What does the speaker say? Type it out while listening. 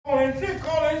Call in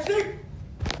sick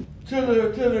to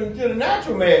the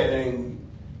natural man, and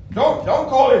don't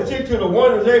call in sick to the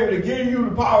one who's able to give you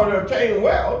the power to obtain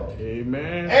wealth.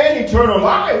 Amen. And eternal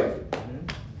life. Amen.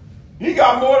 He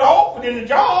got more to offer than the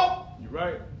job. You're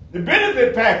right. The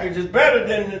benefit package is better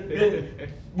than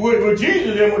with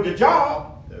Jesus than with the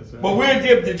job. That's right. But we'll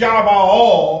give the job our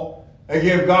all and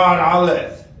give God our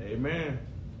less. Amen.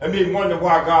 And then wonder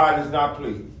why God is not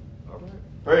pleased. All right.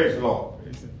 Praise the Lord.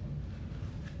 Praise Him.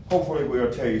 Hopefully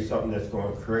we'll tell you something that's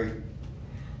going to create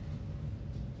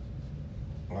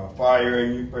fire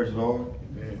in you. Praise the Lord.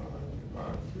 Amen.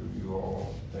 To you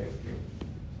all, thank you.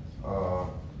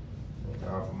 Thank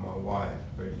God for my wife.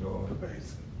 Praise the Lord.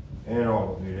 And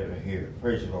all of you that are here.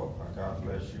 Praise the Lord. God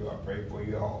bless you. I pray for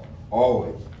you all.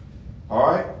 Always.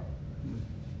 All right?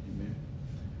 Amen.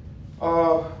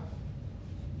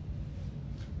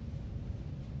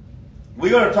 We're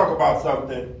going to talk about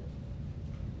something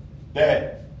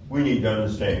that we need to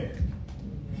understand.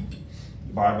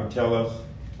 The Bible tells us,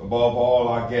 above all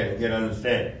I get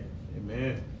understanding.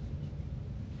 Amen.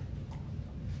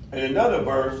 In another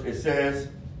verse, it says,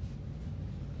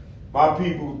 my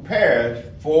people perish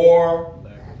for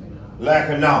lack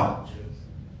of knowledge.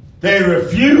 They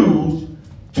refuse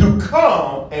to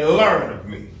come and learn of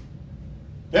me.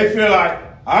 They feel like,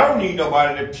 I don't need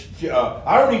nobody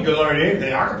I don't need to learn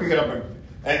anything. I can pick it up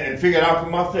and figure it out for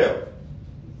myself.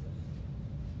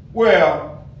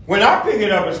 Well, when I pick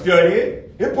it up and study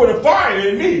it, it put a fire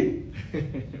in me.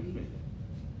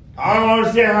 I don't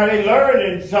understand how they learn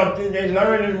in something. They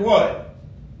learn in what?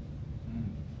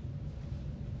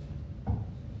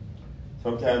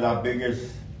 Sometimes our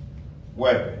biggest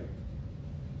weapon,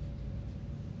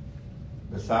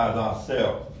 besides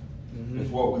ourselves, is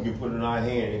what we can put in our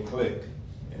hand and click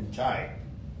and type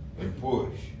and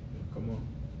push. Come on.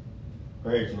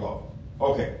 Praise the Lord.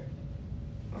 Okay.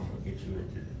 I'm going to get you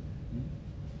into this.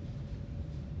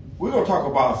 We're going to talk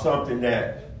about something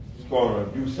that is going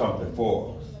to do something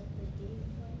for us.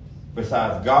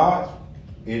 Besides God,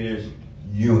 it is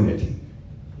unity.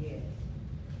 Yes.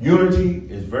 Unity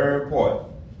is very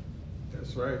important.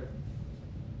 That's right.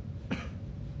 A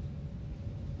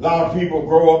lot of people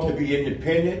grow up to be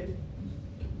independent,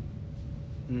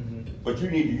 but you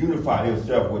need to unify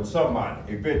yourself with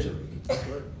somebody eventually.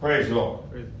 Right. Praise the Lord.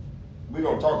 Praise. We're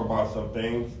going to talk about some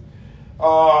things.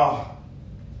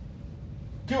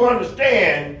 To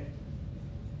understand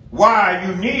why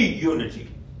you need unity.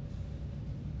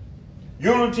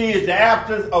 Unity is the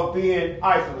absence of being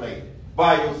isolated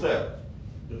by yourself.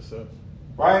 Yes, sir.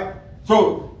 Right?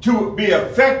 So to be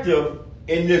effective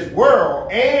in this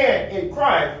world and in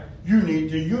Christ, you need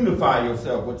to unify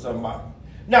yourself with somebody.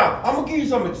 Now, I'm going to give you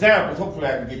some examples. Hopefully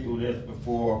I can get through this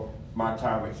before my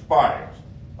time expires.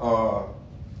 Okay,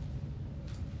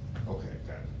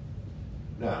 got it.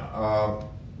 Now,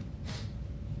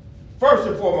 first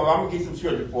and foremost, I'm going to get some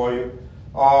scripture for you.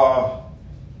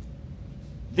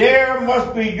 There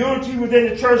must be unity within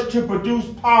the church to produce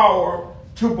power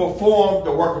to perform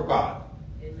the work of God.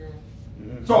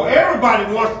 Amen. So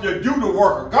everybody wants to do the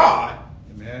work of God.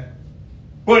 Amen.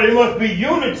 But it must be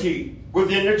unity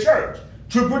within the church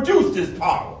to produce this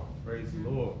power. Praise the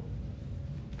Lord.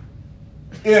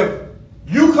 If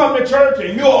you come to church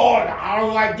and you're all, I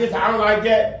don't like this, I don't like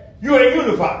that, you ain't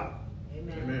unified.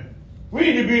 Amen. Amen. We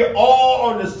need to be all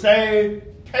on the same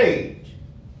page.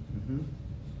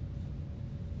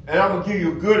 And I'm going to give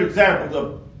you good examples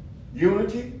of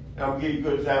unity, and I'm going to give you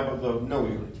good examples of no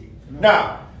unity.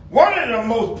 Now, one of the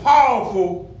most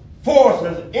powerful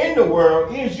forces in the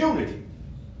world is unity.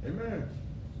 Amen.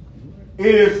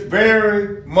 It is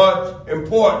very much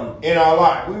important in our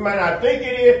life. We might not think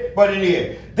it is, but it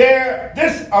is.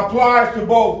 This applies to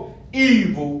both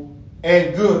evil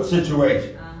and good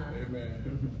situations.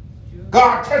 Amen.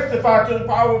 God testified to the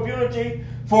power of unity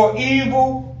for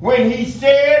evil when he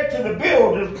said to the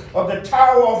builders of the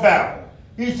Tower of Babel,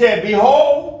 he said,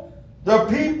 behold, the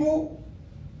people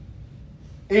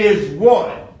is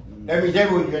one. That means they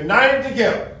were united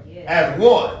together as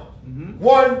one.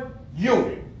 One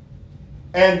unit.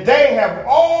 And they have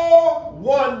all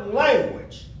one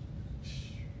language.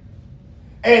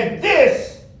 And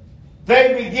this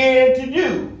they began to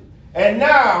do. And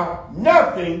now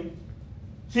nothing.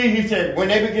 See, he said, when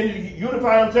they begin to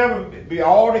unify themselves and be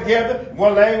all together,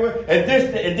 one language, and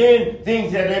then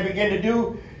things that they begin to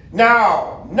do,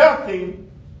 now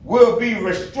nothing will be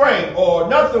restrained or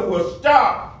nothing will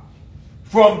stop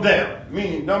from them.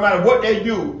 Meaning, no matter what they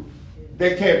do,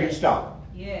 they can't be stopped.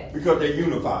 Yes. Because they're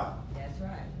unified. That's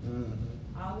right.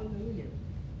 Hallelujah.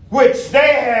 Which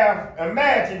they have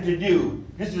imagined to do.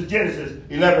 This is Genesis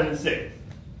 11:6.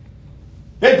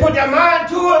 They put their mind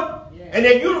to it. and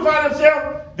they unify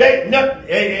themselves, ain't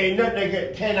nothing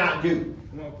they cannot do.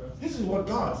 Come on, Pastor. This is what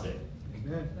God said.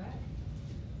 Amen.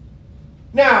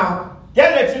 Now,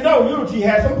 that lets you know unity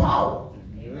has some power.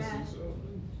 Yes, it's so.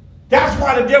 That's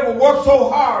why the devil works so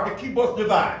hard to keep us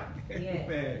divided.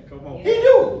 Amen. Come on. He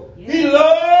do. He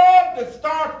loves to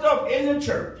start stuff in the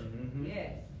church.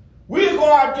 Yes. We'll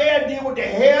go out there and deal with the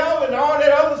hell and all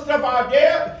that other stuff out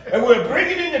there, and we'll bring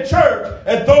it in the church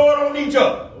and throw it on each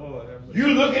other. Lord, have mercy. You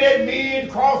looking at me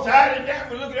and cross-eyed and that,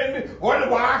 looking at me,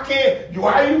 wondering why I can't,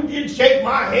 why you didn't shake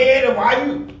my hand, and why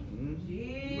you...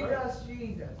 Jesus,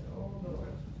 Jesus. Oh, Lord.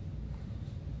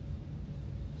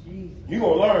 Jesus. You're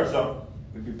going to learn something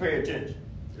if you pay attention.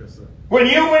 Yes, sir. When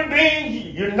human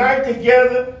beings unite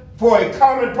together for a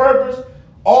common purpose,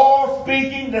 all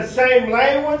speaking the same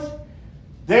language,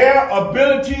 their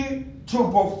ability to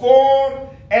perform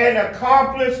and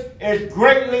accomplish is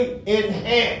greatly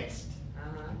enhanced.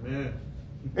 Amen.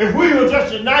 If we will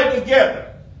just unite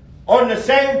together on the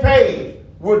same page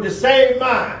with the same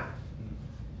mind,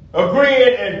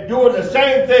 agreeing and doing the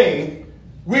same thing,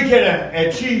 we can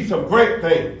achieve some great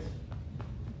things.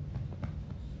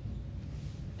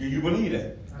 Do you believe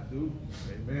that? I do.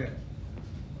 Amen.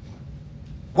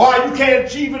 Why you can't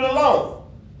achieve it alone?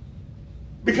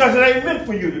 Because it ain't meant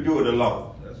for you to do it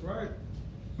alone. That's right.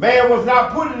 Man was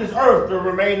not put in this earth to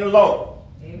remain alone.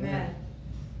 Amen.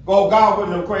 Well, God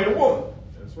wouldn't have created a woman.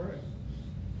 That's right.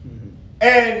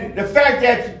 And the fact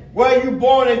that where you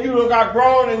born and you got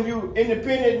grown and you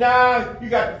independent now, you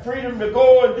got the freedom to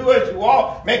go and do as you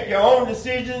want, make your own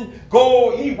decisions,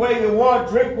 go eat where you want,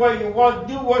 drink where you want,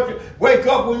 do what you wake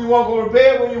up when you want, go to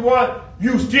bed when you want.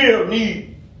 You still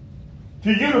need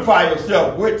to unify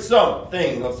yourself with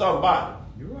something or somebody.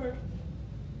 You're right.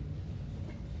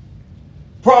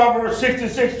 Proverbs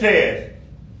 66 says,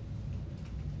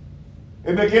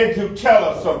 it begins to tell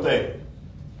us something.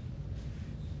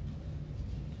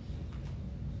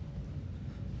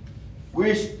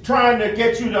 We're trying to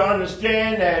get you to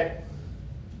understand that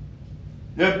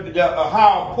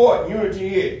how important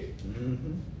unity is.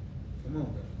 Mm-hmm. Come on,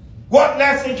 guys. What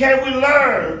lesson can we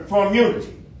learn from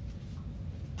unity?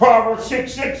 Proverbs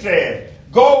 6:6 says,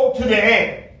 go to the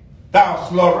ant, thou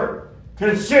sluggard,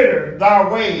 consider thy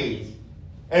ways,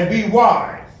 and be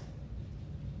wise.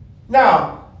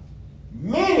 Now,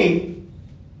 many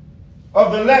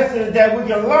of the lessons that we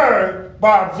can learn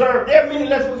by observing, there are many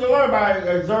lessons we can learn by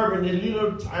observing the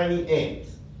little tiny ants.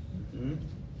 Mm-hmm.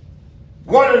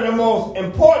 One of the most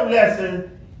important lessons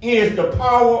is the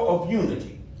power of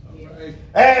unity. All right.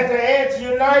 As the ants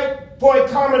unite for a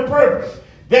common purpose,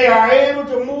 they are able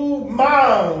to move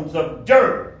mounds of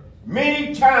dirt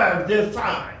many times their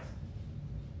size.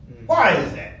 Mm-hmm. Why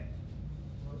is that?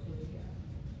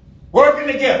 Working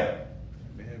together.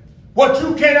 Amen. What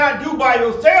you cannot do by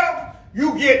yourself,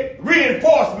 you get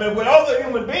reinforcement with other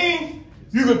human beings.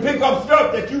 You can pick up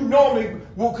stuff that you normally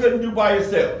couldn't do by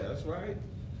yourself. That's right.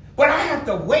 But I have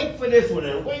to wait for this one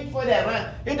and wait for that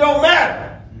one. It don't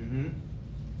matter. Mm-hmm.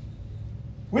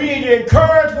 We need to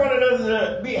encourage one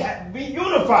another to be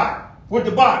unified with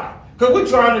the body. Because we're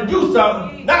trying to do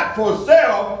something not for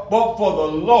self, but for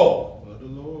the Lord. For the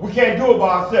Lord. We can't do it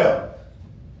by ourselves.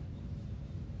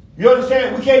 You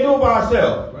understand? We can't do it by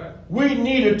ourselves. Right. We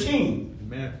need a team.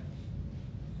 Amen.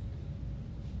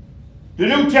 The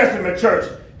New Testament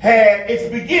church had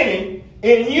its beginning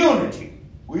in unity.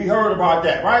 We heard about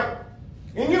that, right?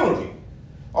 In unity.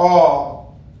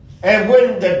 And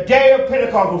when the day of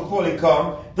Pentecost was fully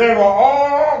come, they were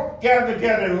all gathered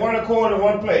together in one accord in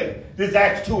one place. This is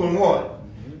Acts 2:1.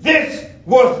 Mm-hmm. This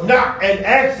was not an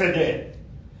accident.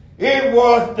 It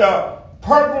was the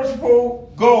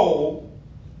purposeful goal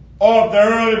of the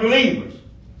early believers.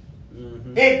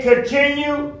 Mm-hmm. It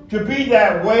continued to be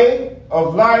that way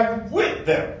of life with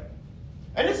them.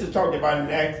 And this is talked about in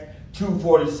Acts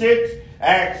 2:46,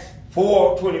 Acts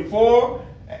 4:24,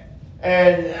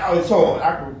 and so on.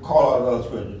 I can call out those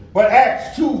scriptures. But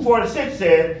Acts 2:46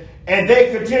 says, and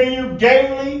they continued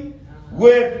daily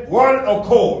with one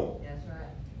accord. That's right.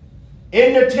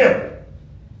 In the temple,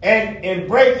 and in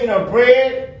breaking of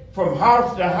bread from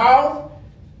house to house,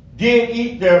 did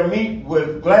eat their meat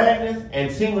with gladness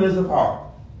and singleness of heart.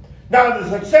 Now, the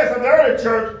success of the early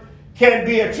church can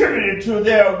be attributed to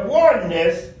their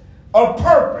oneness of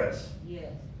purpose.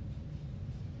 Yes.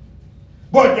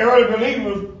 But the early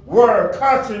believers were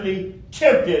constantly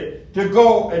tempted to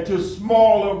go into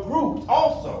smaller groups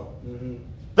also. Mm-hmm.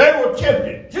 They were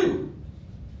tempted too.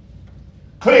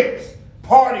 Cliques,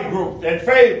 party groups, and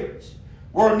favorites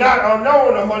were not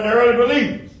unknown among the early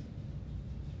believers.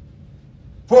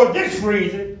 For this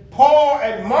reason, Paul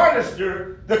admonished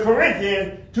the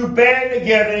Corinthians to band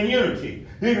together in unity.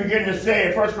 he began to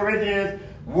say in 1 Corinthians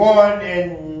 1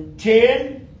 and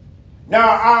 10, now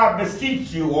I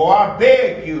beseech you, or I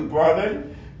beg you,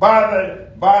 brethren,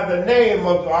 by the name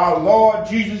of our Lord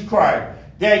Jesus Christ,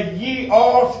 that ye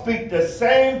all speak the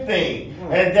same thing,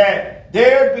 and that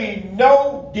there be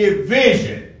no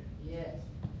division. Yes.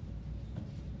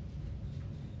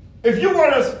 If you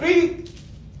want to speak,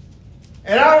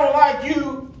 and I don't like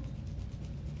you,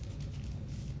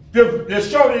 to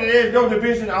show that there's no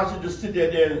division, I should just sit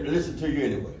there and listen to you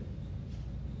anyway.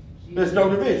 There's no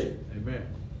division. Amen.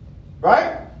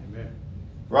 Right? Amen.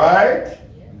 Right? Yes.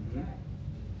 Mhm.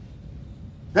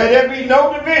 That there be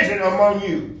no division among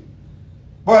you,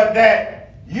 but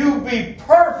that you be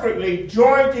perfectly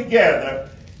joined together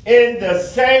in the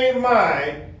same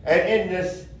mind and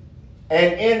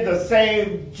in the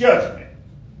same judgment.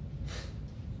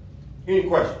 Any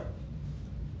question?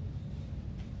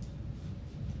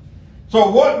 So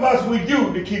what must we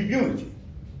do to keep unity?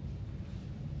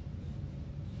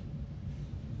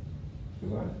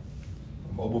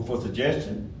 I'm open for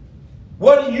suggestion.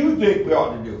 What do you think we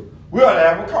ought to do? We ought to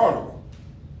have a carnival.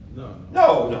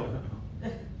 No.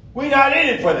 We're not in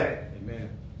it for that. Amen.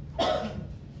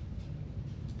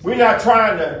 We're not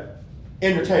trying to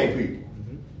entertain people.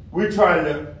 Mhm. We're trying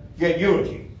to get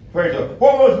unity. Praise the Lord.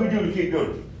 What must we do to keep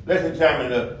unity? Let's examine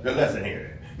the lesson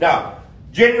here. Now,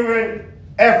 genuine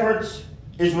efforts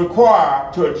is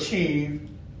required to achieve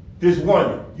this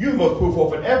wonder. You must put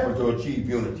forth an effort to achieve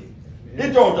unity.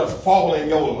 It don't just fall in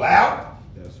your lap.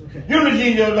 That's right.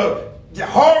 Unity, the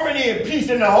harmony and peace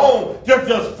in the home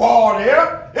just fall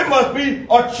there. It must be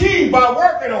achieved by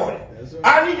working on it. That's right.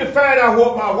 I need to find out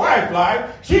what my wife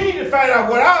likes. She needs to find out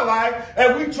what I like,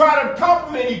 and we try to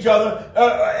compliment each other.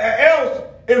 Else,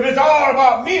 if it's all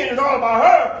about me and it's all about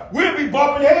her, we'll be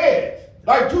bumping heads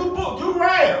like two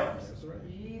rams. That's right.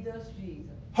 Jesus,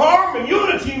 Jesus. Harmony,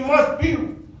 unity must be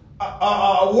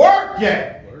worked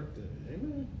at. Worked it.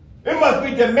 Amen. It must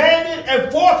be demanded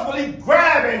and forcefully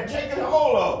grabbed and taken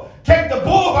hold of. Take the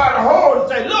bull by the horn and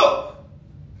say, look,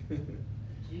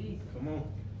 Jesus. Come on.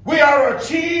 we are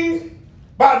achieved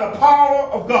by the power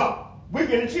of God. We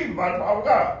can achieve it by the power of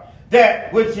God.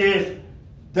 That which is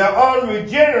the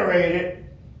unregenerated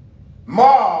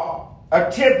mob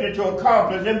attempted to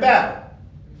accomplish in battle.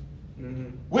 Mm-hmm.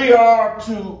 We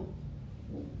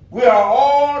are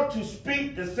all to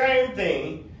speak the same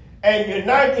thing and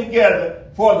unite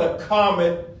together for the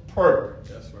common purpose.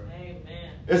 That's right.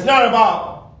 Amen. It's not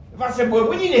about, if I said, well,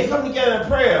 we need to come together in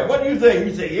prayer. What do you think?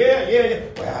 You say, yeah.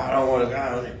 Well, I don't want to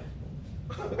go.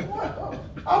 What?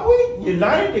 Are we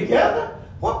united together?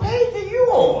 What page are you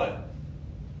on?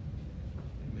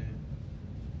 Amen.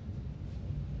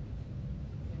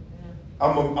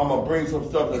 I'm gonna bring some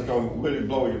stuff that's gonna really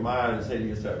blow your mind and say to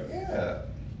yourself, yeah.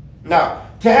 Now,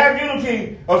 to have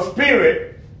unity of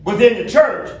spirit within the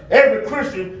church, every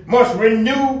Christian must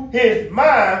renew his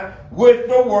mind with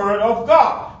the Word of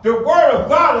God. The Word of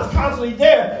God is constantly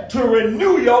there to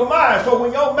renew your mind. So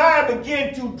when your mind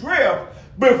begins to drift,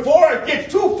 before it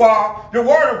gets too far, the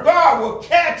Word of God will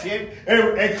catch it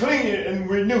and clean it and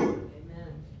renew it.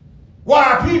 Amen.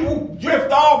 Why people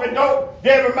drift off and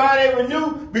their mind ain't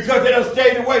renewed? Because they done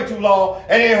stayed away too long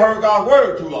and they heard God's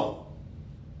Word too long.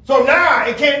 So now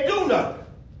it can't do nothing.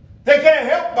 They can't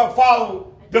help but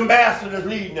follow the master that's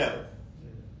leading them.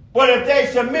 But if they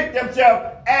submit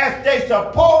themselves as they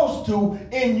supposed to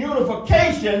in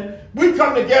unification, we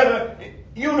come together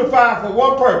unified for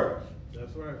one purpose.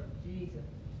 That's right. Jesus.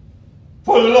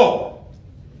 For the Lord.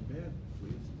 Amen.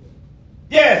 Please.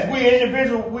 Yes, we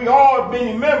individuals, we all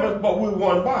many members, but we're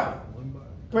one body. One body.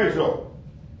 Praise the Lord.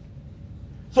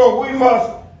 So we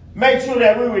must make sure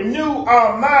that we renew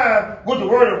our mind with the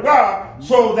Word of God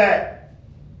so that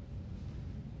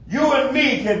you and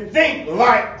me can think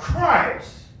like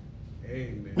Christ.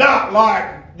 Amen. Not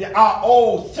like our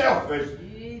old selfish,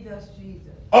 Jesus,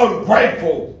 Jesus.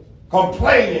 ungrateful,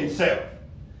 complaining self.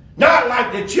 Not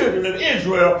like the children of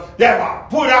Israel that were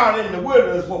put out in the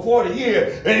wilderness for 40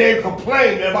 years and they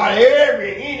complained about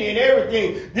any and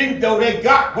everything. Even though they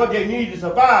got what they needed to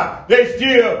survive, they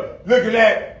still looking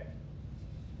at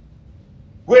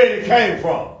where they came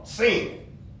from. Sin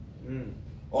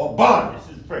or bondage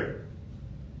is prayer.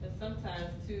 And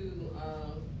sometimes too,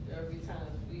 every time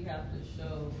we have to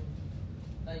show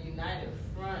a united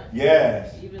front.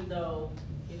 Yes. Even though,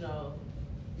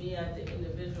 me as the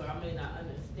individual, I may not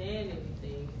understand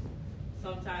anything.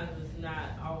 Sometimes it's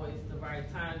not always the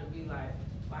right time to be like,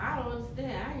 well, I don't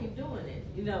understand. I ain't doing it.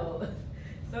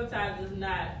 Sometimes it's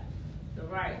not the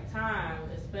right time,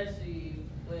 especially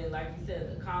when, like you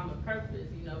said, the common purpose.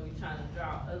 We're trying to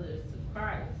draw others to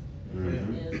Christ.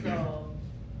 Mm-hmm. And so,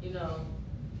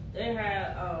 They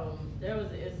had, there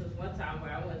was an instance one time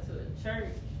where I went to a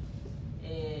church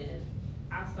and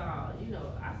I saw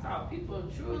people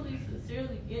truly,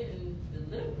 sincerely getting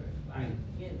delivered, like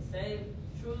getting saved,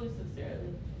 truly,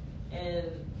 sincerely.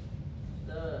 And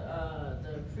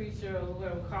the preacher or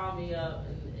whoever called me up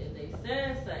and they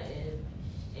said something,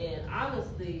 and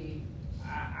honestly,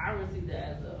 I received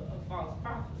that as a false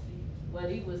prophecy. What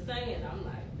he was saying, I'm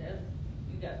like,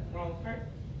 you got the wrong person.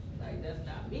 Like, that's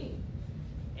not me.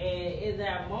 And in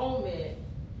that moment,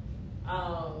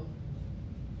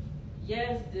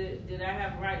 yes, did I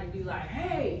have a right to be like,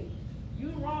 hey, you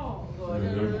wrong, or I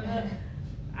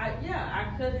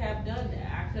could have done that.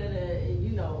 I could have,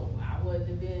 I wouldn't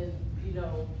have been,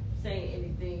 saying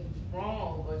anything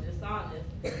wrong or dishonest.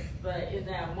 But in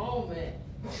that moment,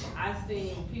 I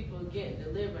seen people getting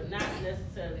delivered, not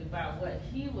necessarily by what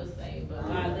he was saying, but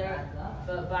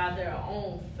by their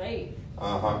own faith.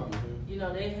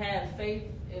 They had faith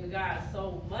in God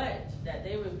so much that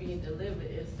they were being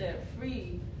delivered and set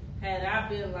free. Had I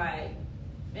been like,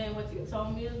 man, what you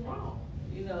told me is wrong.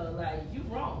 Like, you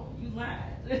wrong. You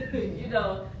lied.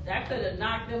 That could have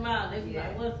knocked them out. They'd be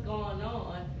like, what's going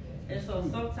on? And so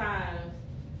sometimes,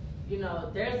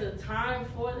 there's a time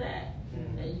for that.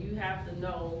 And you have to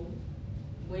know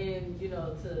when,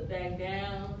 to back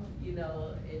down, and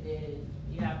then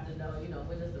you have to know,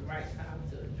 when is the right time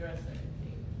to address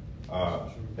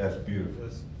everything. That's beautiful.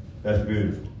 That's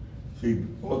beautiful. See,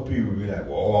 most people be like,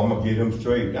 well, I'm going to get them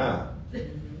straight now.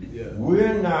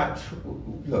 We're not,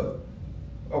 look,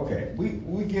 okay,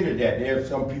 we get it that there's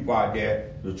some people out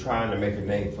there that are trying to make a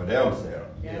name for themselves.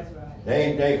 That's right. They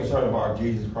ain't concerned about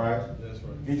Jesus Christ. That's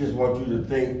right. He just wants you to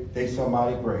think they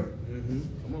somebody great.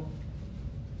 Come on.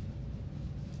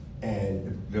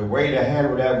 And the way to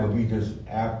handle that would be just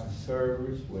after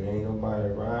service, when ain't nobody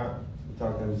around, you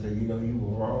talk to them and say, you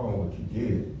were wrong what you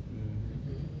did.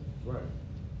 Right.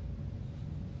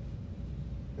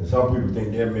 And some people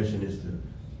think their mission is to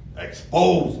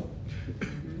expose them.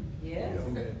 Yes.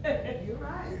 You're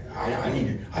right. I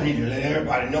need to let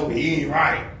everybody know he ain't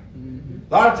right.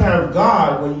 A lot of times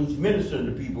God, when he's ministering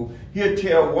to people, he'll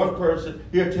tell one person,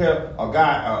 he'll tell a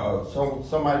guy,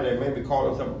 somebody that maybe call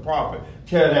himself a prophet,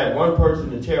 tell that one person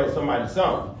to tell somebody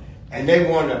something, and they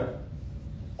want to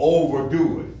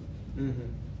overdo it.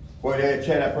 Where they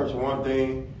tell that person one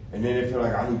thing, and then they feel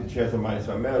like, I need to tell somebody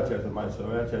something else, tell somebody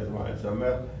something else, tell somebody something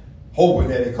else, hoping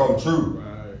that it come true.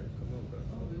 Right. Come on, brother.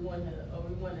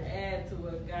 We want to add to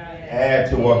what God Add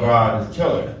to what God is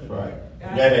telling us, right?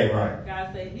 That ain't right.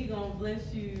 God said he going to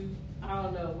bless you, I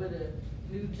don't know, with a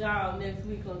new job next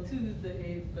week on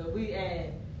Tuesday, but we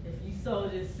add, if you sow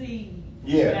this seed,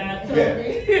 God told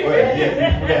me. Well, you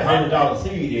put that $100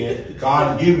 seed in,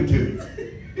 God will give it to you.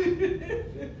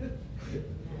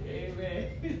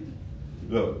 Amen.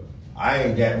 Look, I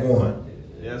ain't that one.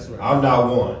 That's right. I'm not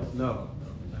one. No.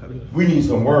 We need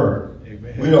some word.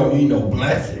 Amen. We don't need no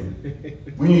blessing.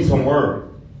 We need some word.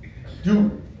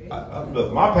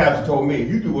 Look, my pastor told me,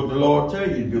 you do what the Lord tell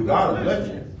you to do, God will bless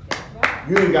you.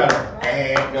 You ain't got to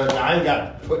add nothing. I ain't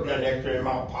got to put nothing extra in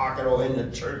my pocket or in the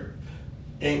church.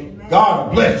 And God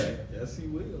will bless you. Yes, he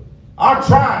will. I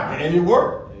tried it and it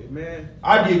worked. Amen.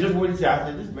 I did just what he said. I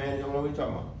said, this man don't know what he's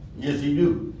talking about. Yes, he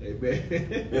do.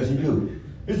 Amen. Yes, he do.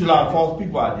 There's a lot of false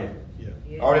people out there.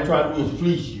 Yeah. All they trying to do is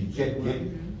fleece you.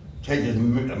 Take as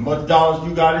much dollars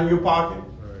you got in your pocket.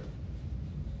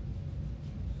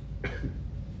 Right.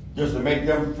 Just to make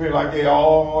them feel like they're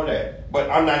all that. But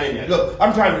I'm not in there. Look,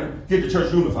 I'm trying to get the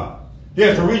church unified.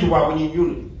 There's a reason why we need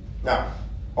unity. Now,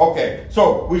 okay,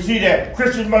 so we see that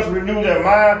Christians must renew their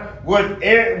mind with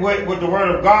the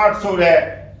word of God so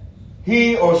that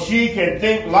he or she can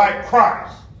think like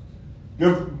Christ.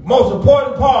 The most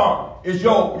important part is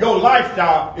your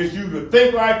lifestyle is you to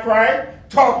think like Christ,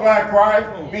 talk like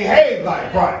Christ, behave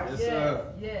like Christ. Yes, sir.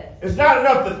 Yes. It's not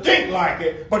enough to think like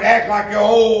it, but act like your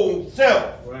own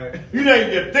self. Right. You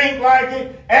need to think like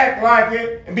it, act like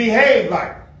it, and behave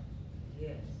like it.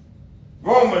 Yes.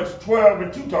 Romans 12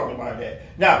 and 2 talks about that.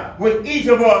 Now, when each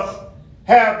of us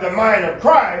have the mind of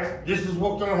Christ, this is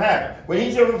what's going to happen. When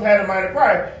each of us have the mind of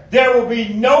Christ, there will be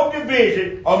no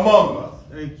division among us.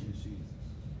 Thank you, Jesus.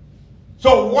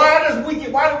 So why do we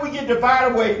get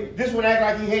divided away? This one act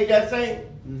like he hate that saying?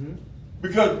 Mm-hmm.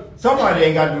 Because somebody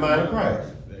ain't got the mind of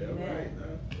Christ. They're right.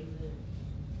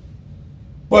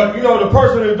 But the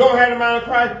person who don't have the mind of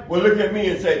Christ will look at me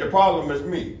and say, the problem is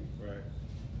me. Right.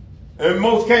 And in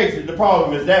most cases, the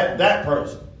problem is that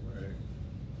person. Right.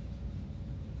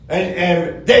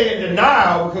 And they in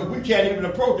denial because we can't even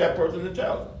approach that person and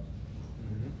tell them.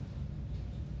 Mm-hmm.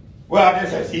 Well, I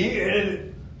just say, see,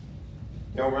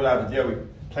 they don't realize that they're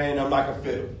playing them like a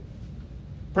fiddle.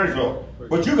 Praise the Lord.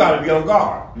 But you got to be on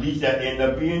guard. At least that end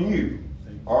up being you.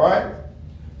 All right?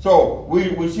 So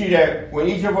we see that when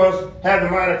each of us have the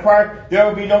mind of Christ, there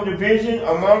will be no division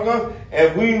among us,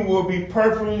 and we will be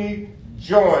perfectly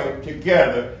joined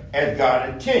together as God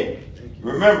intended.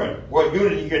 Remember what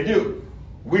unity can do.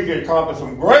 We can accomplish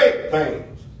some great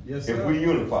things if we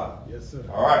unify. Yes, sir.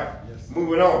 All right. Yes, sir.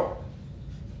 Moving on.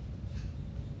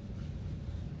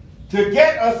 To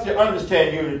get us to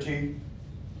understand unity,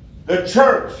 the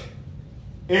church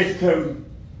is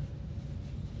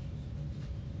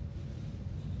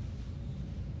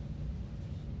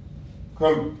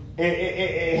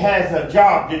it has a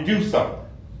job to do something.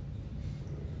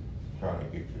 Trying to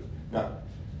get you. Now,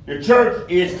 the church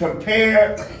is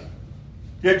compared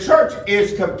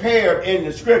in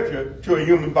the scripture to a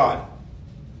human body.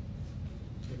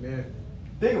 Amen.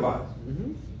 Think about it.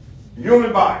 Mm-hmm. The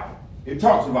human body. It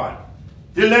talks about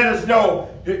it. To let us know,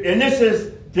 and this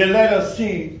is to let us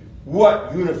see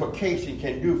what unification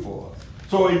can do for us.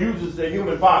 So it uses the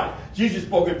human body. Jesus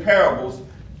spoke in parables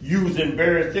using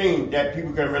various things that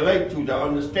people can relate to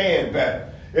understand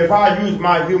better. If I use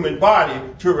my human body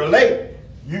to relate,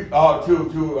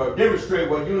 to demonstrate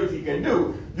what unity can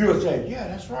do, you'll say, yeah,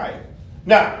 that's right.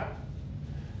 Now,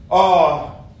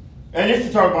 and this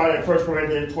is talking about in 1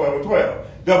 Corinthians 12:12.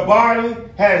 The body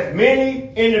has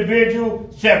many individual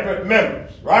separate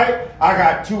members, right? I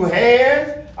got 2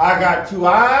 hands, I got 2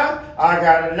 eyes, I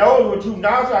got a nose with 2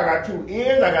 nostrils, I got 2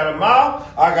 ears, I got a mouth,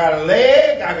 I got a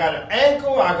leg, I got an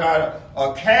ankle, I got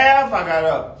a calf, I got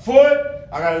a foot,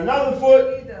 I got another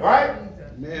foot, right?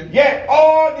 Amen. Yet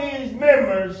all these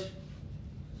members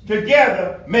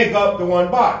together make up the one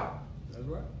body. That's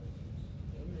right.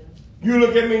 You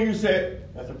look at me and you say,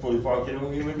 that's a fully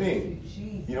functional human being.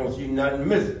 You don't see nothing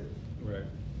missing. Right.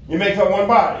 You make up one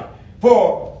body.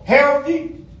 For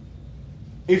healthy,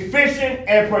 efficient,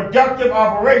 and productive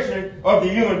operation of the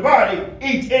human body,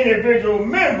 each individual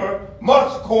member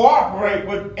must cooperate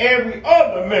with every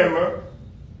other member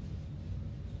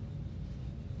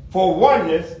for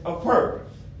oneness of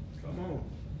purpose. Come on.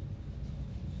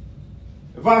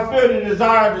 If I feel the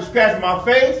desire to scratch my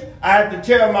face, I have to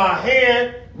tell my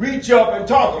hand, reach up and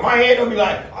talk. My hand don't be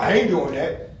like, I ain't doing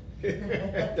that.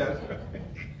 That's right.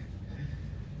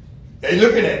 They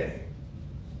looking at me.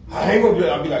 I ain't gonna do it.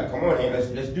 I'll be like, come on, hand,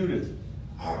 let's do this.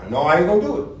 No, I ain't gonna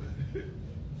do it.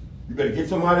 You better get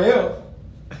somebody else.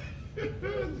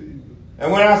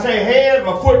 And when I say hand,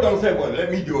 my foot don't say, well,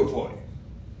 let me do it for you.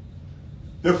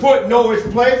 The foot knows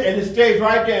its place and it stays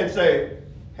right there and say,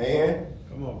 hand,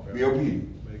 Come on, be obedient.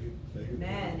 Make it.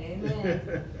 Amen.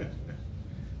 Amen.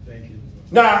 Thank you.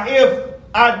 Now, if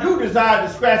I do desire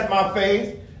to scratch my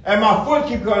face and my foot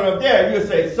keep going up there, you'll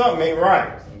say something ain't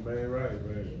right. Somebody right.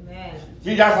 Amen.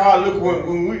 See, that's how I look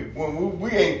when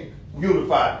we ain't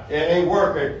unified. It ain't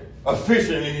working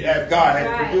efficiently as God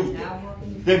has produced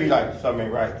it. They be like, something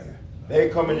ain't right here. They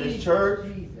come in this church,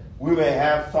 we may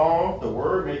have songs, the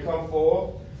word may come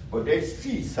forth, but they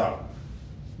see something.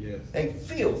 Yes. They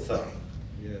feel something.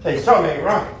 Yes. Say, something ain't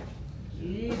right.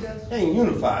 Jesus. They ain't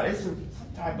unified. It's some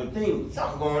type of thing,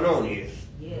 something going on here.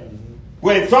 Yes.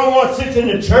 When someone sits in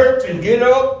the church and get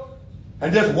up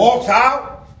and just walks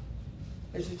out,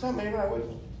 they say, something ain't right with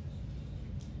me.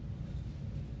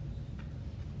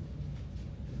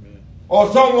 Amen.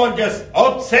 Or someone just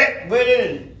upset with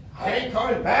it and I ain't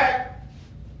coming back.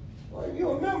 Well, you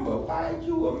a member. Why ain't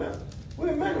you a member?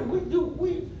 Wait a minute, we do.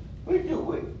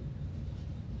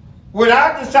 When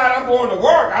I decide I'm going to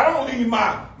work, I don't leave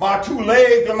my 2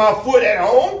 legs and my foot at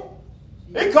home.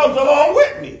 It comes along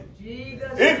with me.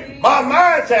 Jesus. My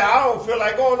mind says, I don't feel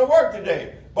like going to work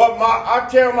today. But I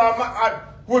tell my mind,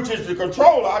 which is the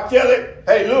controller, I tell it,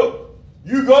 hey, look,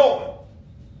 you going.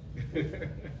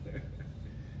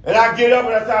 And I get up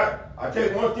and I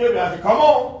take one step and I say, come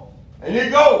on. And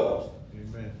it goes.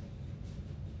 Amen.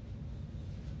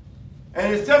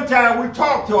 And it's sometimes we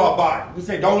talk to our body. We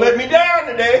say, don't let me down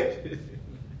today.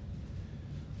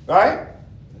 Right?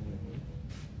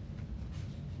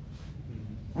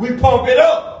 We pump it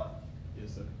up.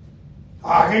 Yes, sir.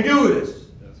 I can do this.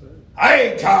 That's right. I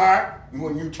ain't tired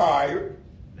when you tired.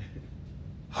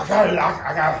 I got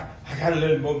a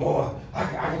little bit more. I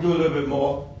can do a little bit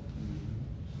more.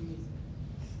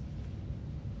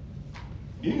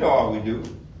 You know how we do.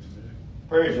 Amen.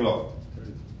 Praise the Lord.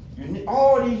 Praise. You need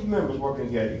all these members working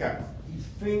together. You got these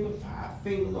fingers, 5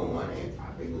 fingers on one hand,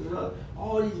 5 fingers on the other.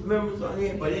 All these members on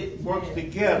here, but it works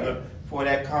together for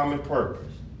that common purpose.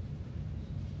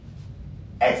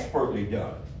 Expertly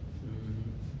done.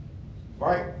 Mm-hmm.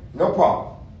 Right? No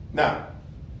problem. Now,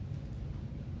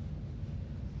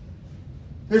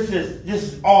 This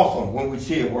is awesome when we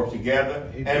see it work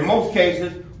together. And in most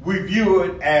cases, we view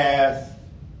it as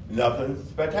nothing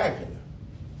spectacular.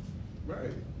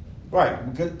 Right. Right,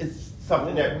 because it's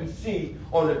something that we see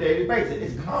on a daily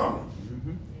basis. It's common.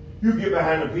 Mm-hmm. You get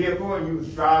behind a vehicle and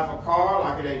you drive a car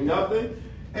like it ain't nothing,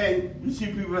 and you see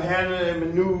people handling and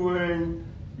maneuvering.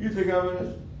 You think of it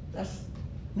as, that's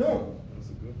normal. That's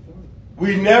a good point.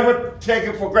 We never take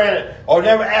it for granted or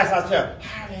never ask ourselves,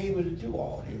 how are they able to do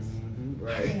all this? Mm-hmm.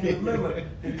 I Right. can't remember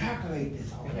to calculate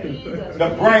this all that. Jesus. The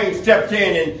brain steps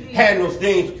in and handles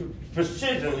things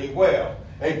precisionally well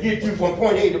and get you from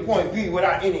point A to point B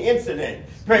without any incident.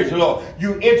 Praise the Lord.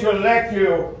 Your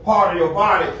intellectual part of your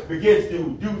body begins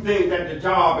to do things at the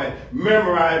job and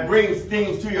memorize, brings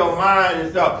things to your mind and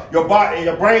stuff. Your body,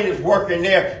 your brain is working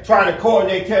there, trying to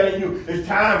coordinate, telling you it's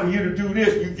time for you to do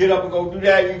this. You get up and go do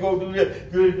that. You go do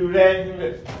this. You do that. Do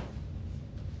this.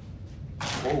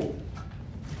 Oh.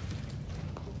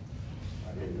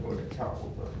 I didn't know the top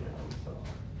was up there. I'm sorry.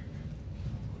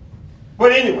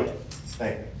 But anyway,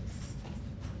 thank you.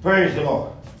 Praise the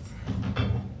Lord.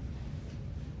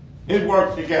 It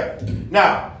works together.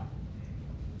 Now,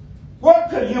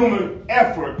 what could human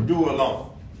effort do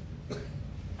alone?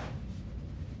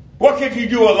 What could you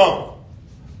do alone?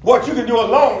 What you can do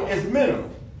alone is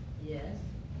minimal. Yes.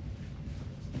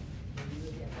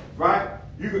 Right?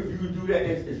 You can do that.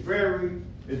 It's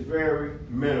very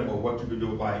minimal what you can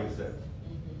do by yourself.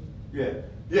 Mm-hmm.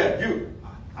 Yeah.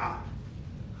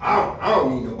 I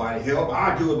don't need nobody help.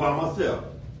 I do it by myself.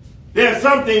 There's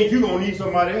some things you're going to need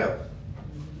somebody else.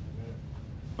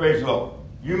 Praise the Lord.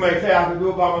 You may say I can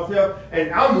do it by myself,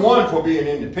 and I'm one for being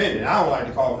independent. I don't like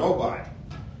to call nobody.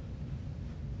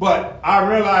 But I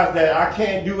realize that I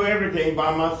can't do everything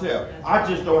by myself. I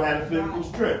just don't have the physical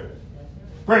strength.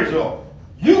 Praise the Lord.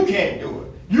 You can't do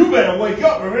it. You better wake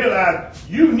up and realize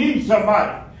you need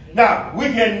somebody. Now, we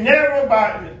can never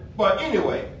but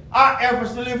anyway, our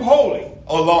efforts to live holy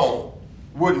alone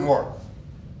wouldn't work.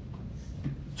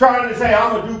 Trying to say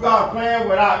I'm going to do God's plan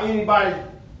without anybody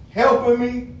helping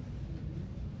me,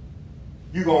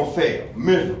 you're going to fail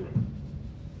miserably.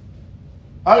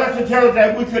 Our lesson tells us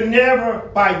that we could never,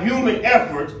 by human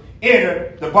efforts,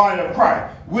 enter the body of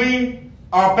Christ. We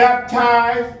are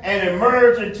baptized and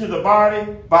emerge into the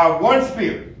body by one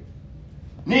Spirit.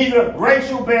 Neither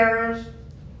racial barriers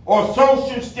or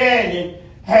social standing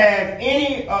have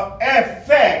any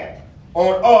effect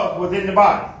on us within the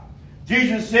body.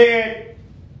 Jesus said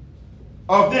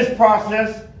of this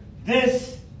process,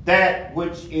 that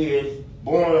which is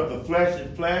born of the flesh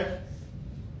is flesh,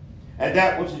 and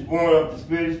that which is born of the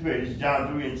Spirit is spirit. This is John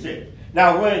 3:6.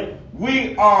 Now, when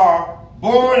we are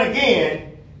born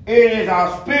again, it is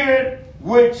our spirit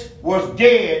which was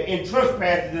dead in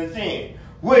trespasses and sin,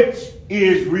 which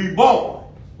is reborn.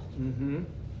 Mm-hmm.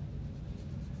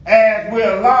 As we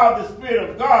allow the Spirit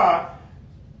of God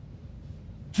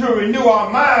to renew our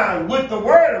mind with the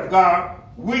Word of God,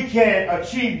 we can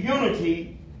achieve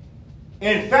unity.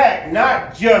 In fact,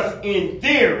 not just in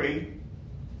theory,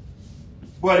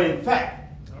 but in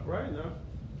fact. All right now.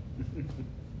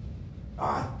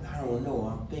 I don't know.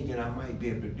 I'm thinking I might be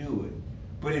able to do it.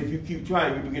 But if you keep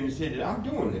trying, you begin to say that I'm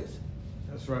doing this.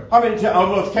 That's right. How many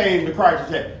of us came to Christ and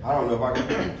said, I don't know if I can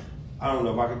do this. I don't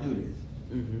know if I can do this.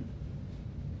 Mm-hmm.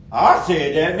 I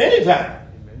said that many times.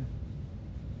 Amen.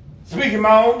 Speaking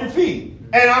my own defeat.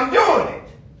 And I'm doing it.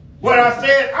 What I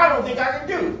said, I don't think I can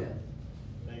do.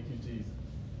 Thank you, Jesus.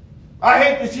 I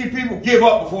hate to see people give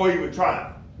up before even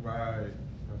trying. Right.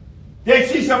 They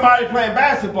see somebody playing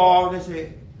basketball,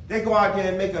 they go out there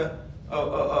and make a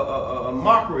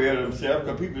mockery of themselves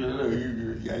because people say,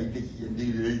 yeah, you think you can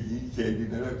do this, you can't do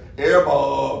that, air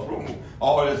ball,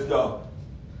 all this stuff.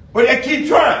 But they keep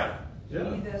trying.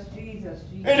 Yeah. Jesus.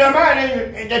 In their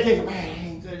mind, they think, man, I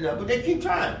ain't good enough, but they keep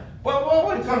trying. But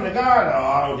when it comes to God,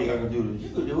 I don't think I can do this.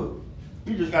 You can do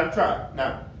it. You just got to try.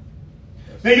 Now,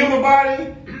 the human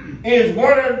body is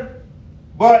one,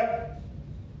 but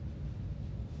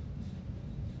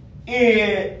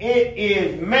it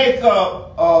is made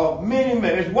up of many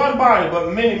members. It's one body,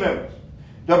 but many members.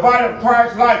 The body of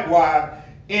Christ, likewise,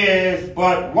 is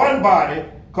but one body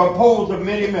composed of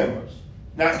many members.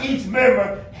 Now, each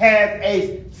member has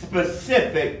a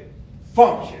specific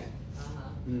function.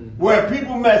 Where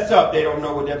people mess up, they don't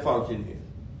know what that function is.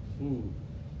 Ooh.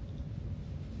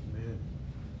 Man.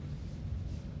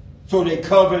 So they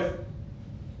covet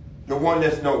the one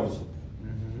that's noticeable.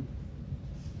 Mm-hmm.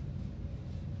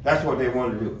 That's what they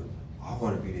want to do. I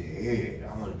want to be the head.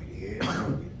 I want to be the head. I want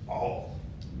to be the boss.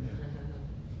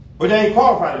 But they ain't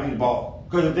qualified to be the boss.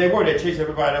 Because if they were, they'd chase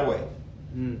everybody away.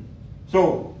 Mm.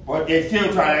 So but they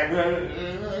still try to,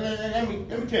 let me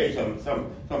tell you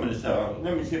some of this stuff.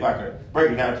 Let me see if I can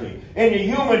break it down to you. In the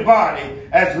human body,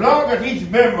 as long as each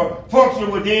member functions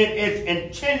within its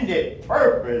intended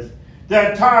purpose,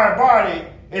 the entire body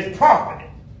is profited.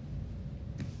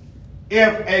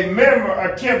 If a member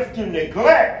attempts to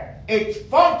neglect its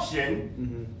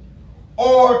function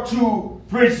or to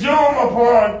presume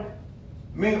upon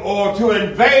or to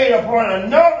invade upon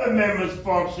another member's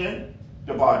function,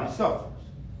 the body suffers.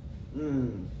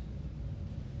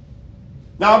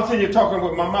 Now I'm sitting here talking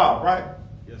with my mouth, right?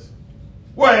 Yes, sir.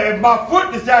 Well, if my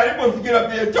foot decided it wants to get up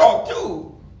there and talk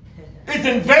too, it's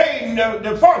invading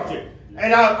the function.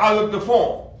 And I look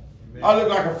deformed. Amen. I look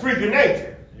like a freak of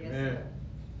nature. Amen.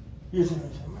 You say,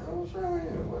 man, what's wrong with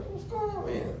him? What's going on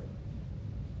here?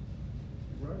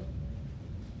 Right.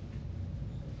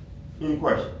 Any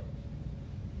question?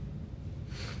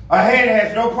 A hand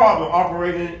has no problem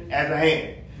operating as a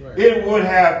hand. Right. It would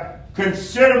have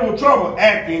considerable trouble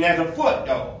acting as a foot,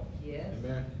 though. Yes.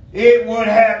 Amen. It would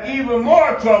have even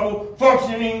more trouble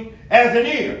functioning as an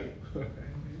ear.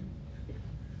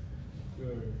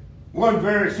 One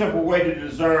very simple way to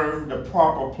discern the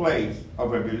proper place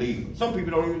of a believer. Some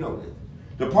people don't even know this.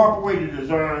 The proper way to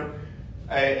discern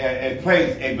a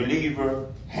place a believer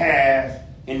has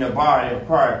in the body of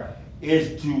Christ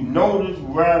is to notice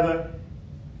whether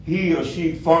he or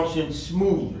she functions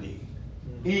smoothly,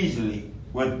 easily,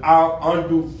 without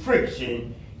undue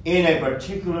friction in a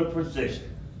particular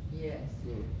position. Yes.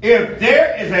 If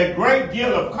there is a great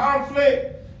deal of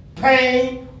conflict,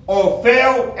 pain, or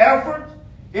failed effort,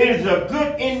 it is a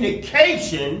good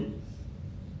indication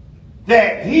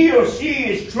that he or she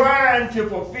is trying to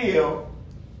fulfill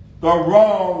the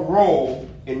wrong role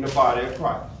in the body of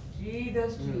Christ.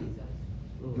 Jesus.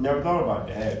 Never thought about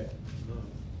that, have you? No.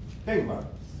 Think about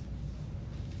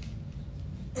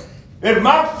it. If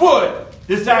my foot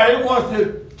decided it wants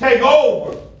to take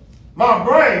over my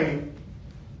brain,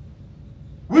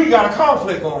 we got a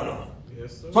conflict going on.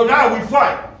 Yes, sir. So now we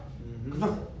fight.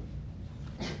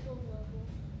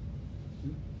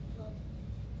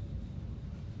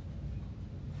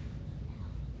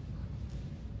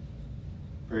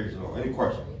 Praise the Lord. Any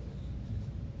questions?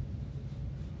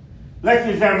 Let's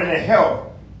examine the health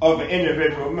of an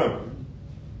individual member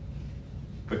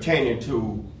pertaining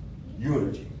to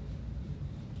unity.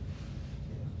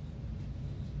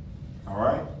 All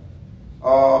right?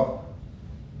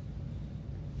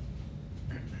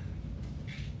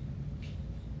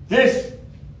 This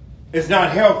is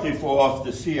not healthy for us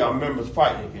to see our members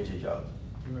fighting against each other.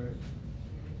 Right.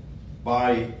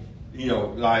 By,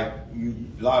 like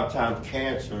a lot of times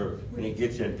cancer, when it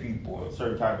gets in people, a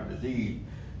certain type of disease,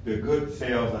 the good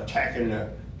cells attacking the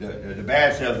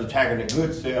bad cells attacking the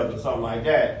good cells or something like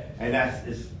that, and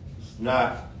it's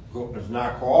not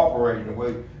cooperating the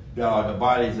way the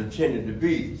body is intended to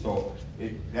be. So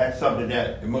that's something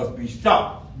that it must be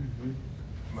stopped.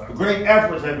 Great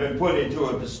efforts have been put into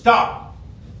it to stop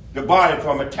the body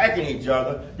from attacking each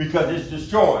other because it's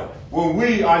destroying. When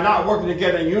we are not working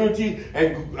together in unity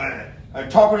and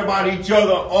talking about each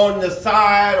other on the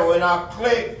side or in our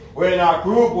clique or in our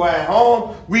group or at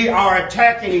home, we are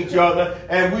attacking each other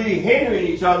and we hindering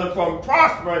each other from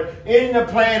prospering in the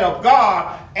plan of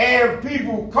God and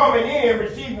people coming in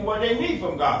receiving what they need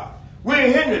from God.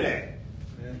 We're hindering that.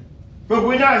 But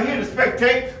we're not here to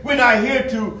spectate. We're not here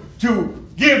to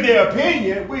give their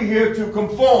opinion. We're here to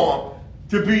conform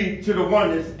to the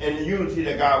oneness and the unity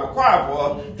that God requires for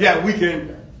us, that we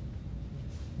can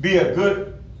be a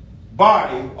good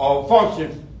body or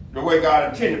function the way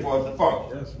God intended for us to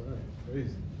function. That's right.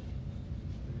 Praise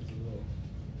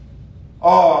the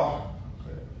Lord.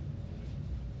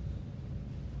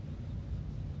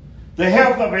 The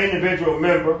health of an individual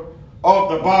member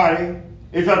of the body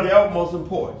is of the utmost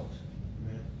importance.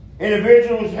 Amen.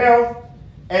 Individuals' health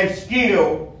and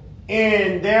skill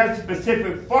in their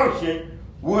specific function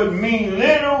would mean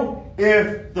little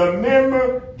if the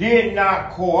member did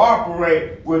not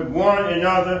cooperate with one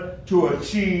another to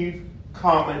achieve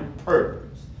common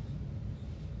purpose.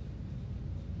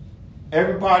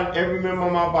 Every member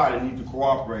of my body needs to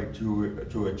cooperate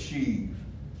to achieve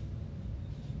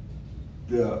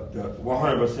the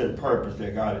 100% purpose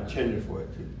that God intended for it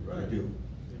to do.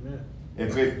 Amen.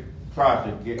 If it tries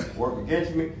to work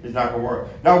against me, it's not going to work.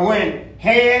 Now, when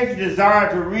hands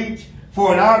desire to reach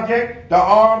for an object, the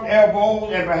arms,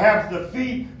 elbows, and perhaps the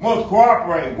feet must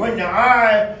cooperate. When the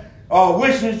eye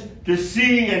wishes to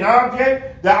see an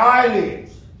object, the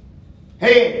eyelids,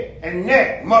 head, and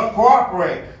neck must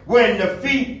cooperate. When the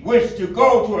feet wish to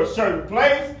go to a certain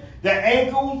place, the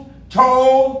ankles,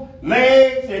 toes,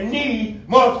 legs, and knees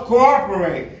must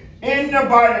cooperate. In the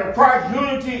body of Christ,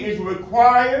 unity is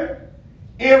required.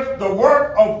 If the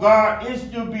work of God is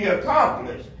to be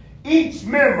accomplished, each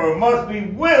member must be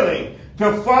willing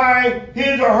to find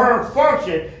his or her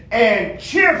function and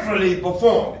cheerfully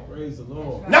perform it. Praise the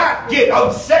Lord. Not get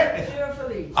upset.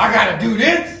 Cheerfully. I got to do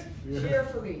this.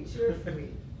 Cheerfully. Cheerfully.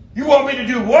 You want me to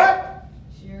do what?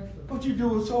 Cheerfully. But you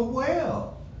do it so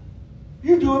well.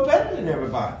 You do it better than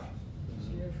everybody.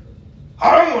 Cheerfully.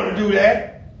 I don't want to do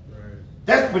that. Right.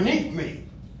 That's beneath me.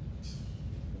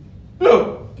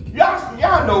 Look,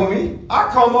 y'all know me. I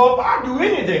come up, I do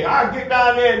anything. I get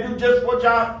down there and do just what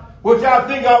y'all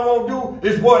think I won't do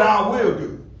is what I will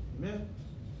do. Amen.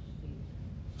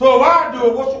 So if I do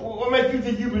it, what makes you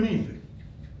think you beneath it?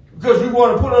 Because you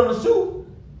want to put on the suit?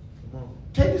 Come on.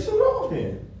 Take the suit off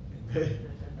then.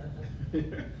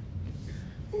 Amen.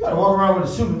 You got to walk around with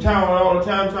a suit and tie on all the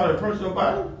time trying to impress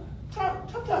somebody.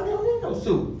 Sometimes you don't need no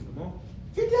suit. Come on.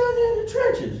 Get down there in the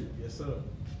trenches. Yes, sir.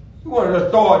 You want to just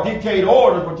start dictate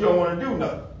orders, but you don't want to do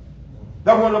nothing.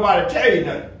 Don't want nobody to tell you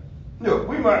nothing. Look,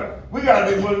 we got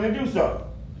to be willing to do something.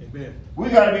 Amen. We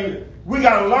got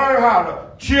to learn how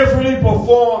to cheerfully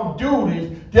perform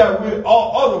duties that we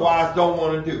otherwise don't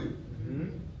want to do. Mm-hmm.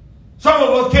 Some of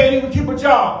us can't even keep a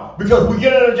job because we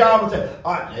get in a job and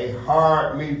say, they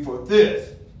hired me for this.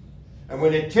 And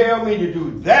when they tell me to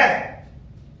do that,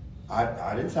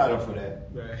 I didn't sign up for that.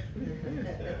 Right.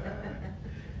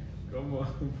 Come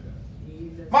on.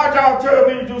 Jesus. My job tells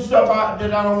me to do stuff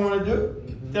that I don't want to do.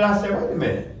 Mm-hmm. Then I say, wait a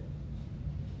minute.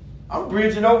 I'm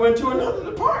bridging over into another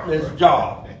department's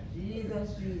job. Jesus.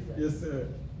 Yes, sir.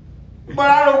 But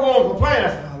I don't go and complain. I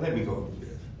say, let me go do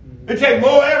this. Mm-hmm. It takes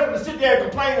more effort to sit there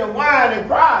and complain and whine and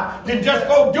cry than just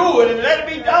go do it and let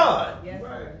it be done. Yes,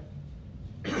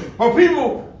 Right. sir. But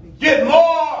people get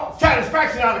more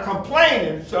satisfaction out of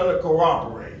complaining instead of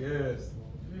cooperating. Yes.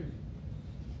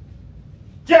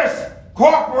 Just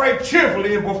cooperate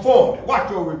cheerfully and perform it. Watch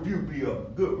your review be a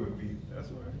good review. That's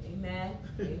right. Amen.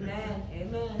 Amen.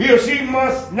 Amen. He or she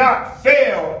must not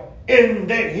fail in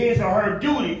that his or her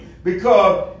duty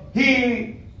because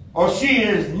he or she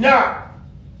is not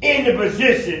in the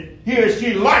position he or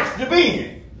she likes to be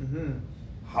in.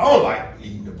 Mm-hmm. I don't like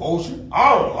eating devotion.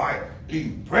 I don't like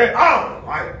eating bread. I don't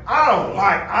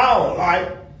like.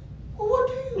 Well, what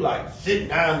do you like? Sitting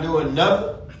down doing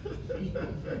nothing?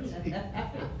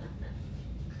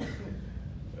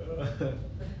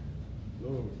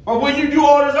 Lord. But when you do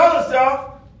all this other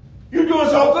stuff, you're doing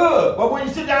so good. But when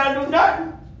you sit down and do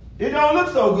nothing, it don't look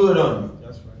so good on you.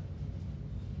 That's right.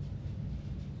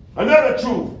 Another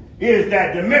truth is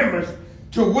that the members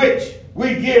to which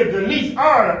we give the least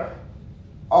honor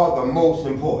are the most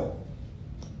important.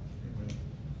 Amen.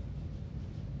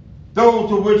 Those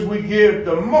to which we give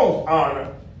the most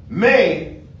honor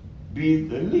may be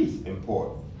the least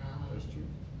important. That's true.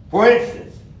 For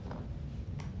instance,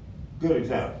 good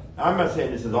example. I'm not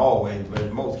saying this is always, but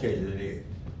in most cases it is.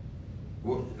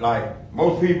 Like,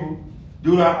 most people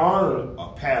do not honor a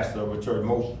pastor of a church.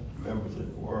 Most members in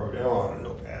the world, they don't honor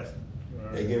no pastor.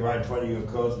 Right. They get right in front of you and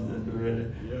cuss and do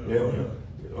that. Yeah, They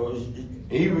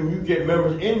don't- Even you get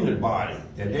members in the body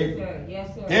that Yes, sir.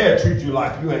 Yes, sir. they'll treat you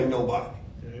like you ain't nobody.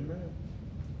 Amen.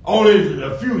 Only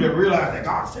the few that realize that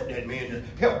God sent that man to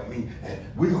help me, and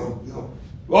we gonna.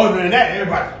 Other than that,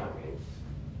 everybody.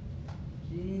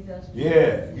 Jesus.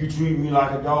 Yeah, you treat me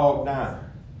like a dog now,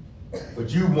 but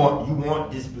you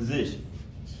want this position.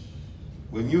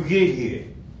 When you get here,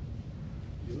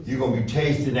 you're gonna be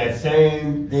tasting that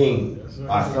same thing Yes, sir.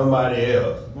 by somebody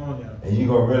else, Come on now. and you're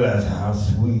gonna realize how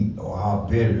sweet or how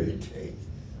bitter it tastes.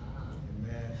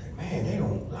 Amen. Man, they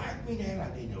don't like me. They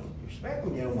like they don't respect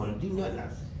me. They don't want to do nothing. I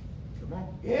say, Come on.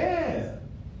 yeah,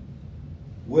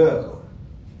 welcome.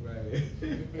 Right.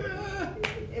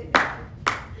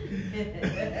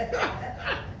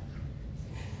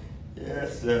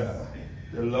 Yes, sir.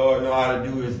 The Lord know how to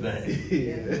do his thing. Yes, he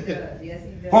does. Yes,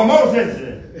 he does. For most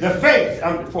instances, the face,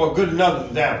 for a good another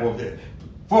example of this,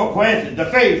 for instance, the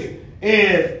face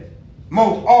is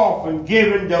most often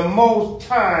given the most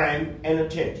time and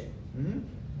attention. Mm-hmm.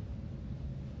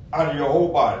 Out of your whole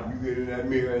body, you get in that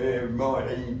mirror every morning,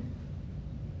 and you,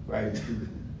 right?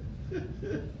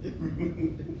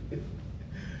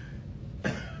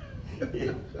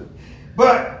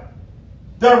 But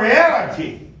the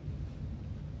reality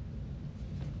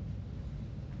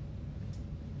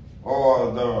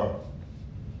or the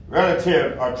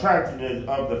relative attractiveness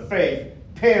of the faith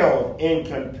pales in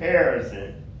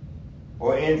comparison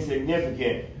or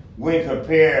insignificant when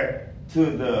compared to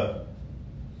the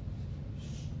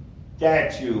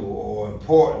stature or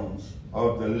importance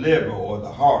of the liver or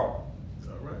the heart.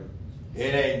 All right.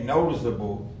 It ain't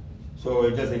noticeable so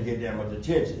it doesn't get that much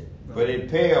attention. But it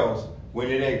pales when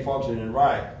it ain't functioning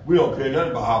right. We don't care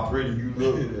nothing about how pretty you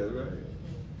look. That's right.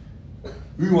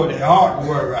 We want that heart to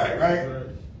work right, right? That's right.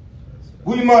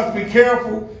 We must be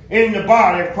careful in the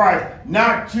body of Christ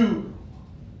not to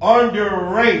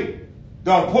underrate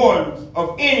the importance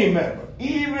of any member,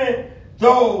 even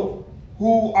those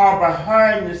who are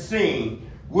behind the scene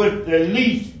with the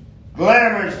least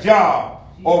glamorous job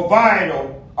are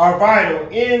vital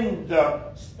in the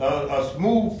a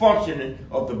smooth functioning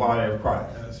of the body of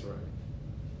Christ. That's right.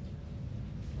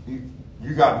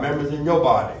 You got members in your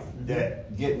body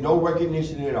that get no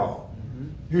recognition at all.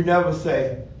 You never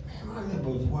say, man, my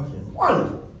liver is working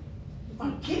wonderful.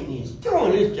 My kidney is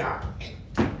doing this job.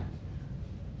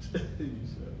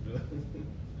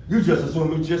 You just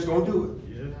assume it's just going to do it.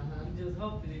 Yeah. You just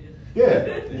hope it is. Yeah,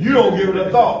 you don't give it a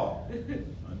thought. Until it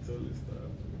stops.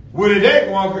 When it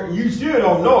ain't working, you still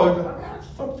don't know it. But I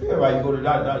just don't feel right. You go to the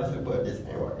doctor and say, but this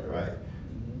ain't working right.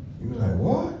 You be like,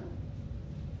 what?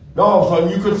 No, all of a sudden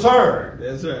you concerned.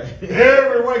 That's right.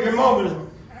 Every waking moment is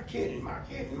my kidney,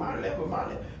 my liver,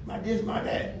 my this, my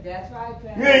that. That's right,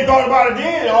 Pastor. You ain't thought about it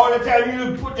then. All the time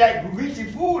you put that greasy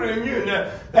food in you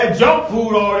and that junk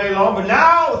food all day long. But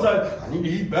now all of a sudden, I need to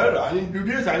eat better. I need to do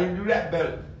this. I need to do that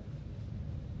better.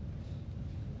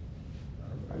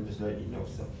 I'm just letting you know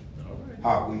something. All right.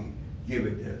 How we give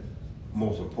it the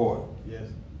most important. Yes.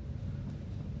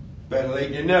 Better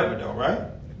late than never, though,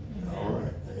 right? All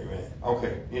right. Amen.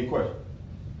 Okay. Any questions?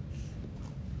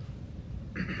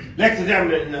 Let's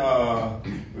examine. No,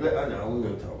 we're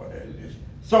going to talk about that.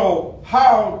 So,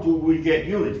 how do we get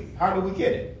unity? How do we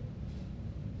get it?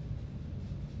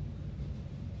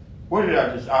 What did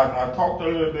I just? I talked a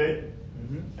little bit,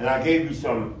 and I gave you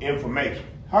some information.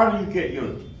 How do you get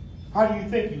unity? How do you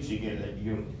think you should get that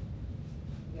unity?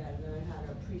 You gotta learn how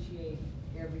to appreciate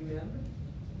every member.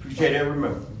 Appreciate every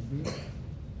member.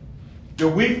 The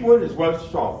weak one is what's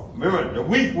strong. Remember, the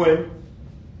weak one,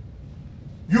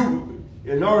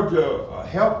 in order to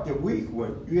help the weak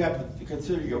one, you have to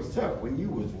consider yourself when you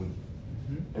was weak.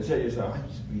 And say to yourself, I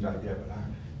used to be like that, but I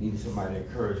needed somebody to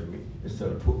encourage me instead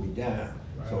of put me down.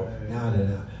 Right. So now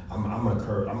that I'm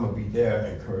encouraged, I'm going to be their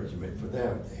encouragement for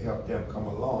them, to help them come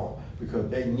along, because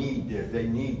they need this,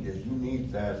 You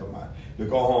need to have somebody to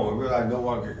go home and realize no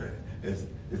one is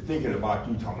thinking about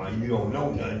you, talking about you don't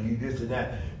know nothing, you this and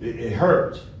that. It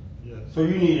hurts. Yes. So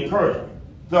you need encouragement.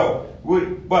 So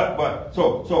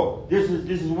so this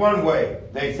is one way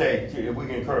they say if we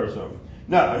can encourage them.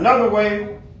 Now another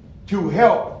way to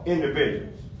help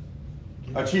individuals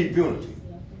achieve unity.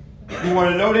 You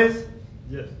want to know this?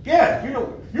 Yes. Yes.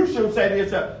 You should say to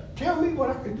yourself, tell me what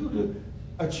I can do to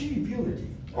achieve unity.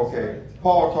 Okay.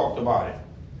 Paul talked about it.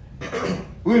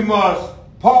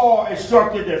 Paul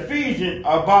instructed the Ephesians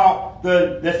about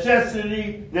the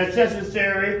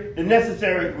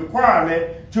necessary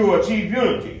requirement to achieve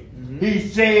unity. He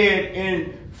said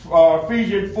in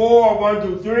Ephesians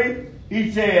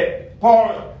 4:1-3,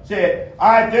 Paul said,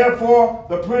 I therefore,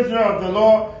 the prisoner of the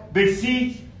Lord,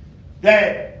 beseech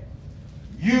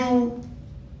you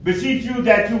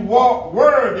that you walk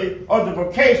worthy of the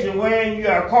vocation wherein you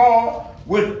are called,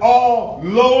 with all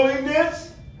lowliness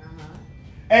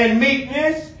and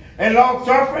meekness and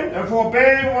long-suffering, and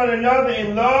forbearing one another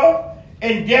in love,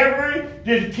 endeavoring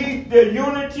to keep the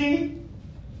unity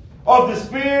of the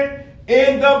Spirit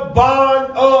in the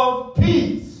bond of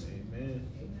peace. Amen.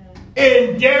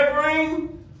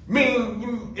 Endeavoring means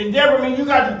you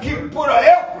got to put an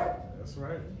effort. That's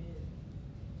right.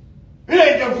 It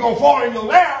ain't just gonna fall in your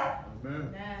lap.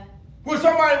 Amen. When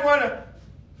somebody wanna,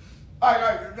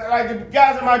 like the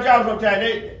guys in my job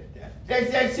sometimes,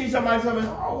 they see somebody coming,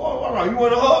 oh, you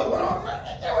want a hug?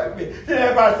 Then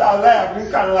everybody start laughing.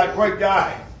 You kind of like break the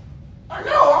ice. I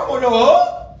know, I want a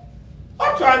hug.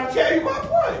 I'm trying to tell you my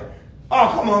point.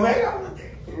 Oh, come on, man.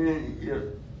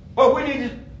 But we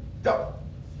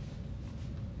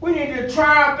need to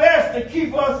try our best to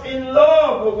keep us in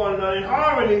love with one another, in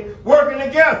harmony, working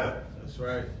together. That's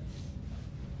right.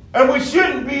 And we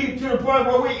shouldn't be to the point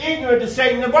where we're ignorant to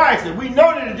Satan's devices. We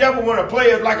know that the devil want to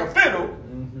play us like a fiddle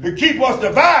to keep us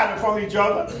divided from each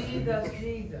other. Jesus.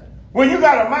 When you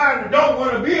got a mind that don't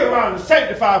want to be around the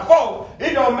sanctified folk,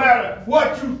 it don't matter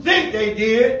what you think they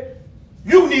did.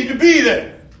 You need to be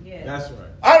there. Yeah. That's right.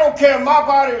 I don't care if my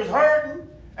body was hurting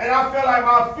and I felt like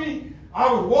my feet,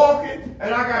 I was walking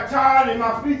and I got tired and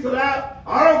my feet collapsed.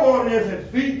 I don't go in there and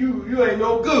say, feet, you ain't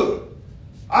no good.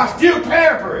 I still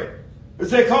pamper it and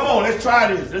say, come on, let's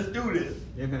try this. Let's do this.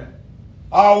 Amen.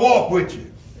 I'll walk with you.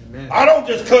 Amen. I don't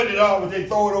just cut it off and they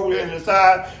throw it over there in the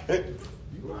side and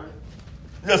You right.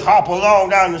 just hop along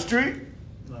down the street.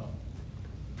 No.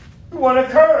 We want to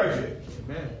encourage it.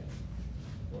 Amen.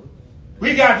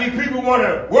 We got these people who want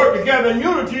to work together in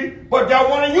unity, but don't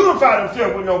want to unify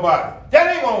themselves with nobody.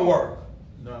 That ain't going to work.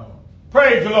 No.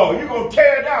 Praise the Lord. You're going to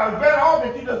tear it down. It's better off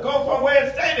if you just go somewhere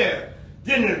and stay there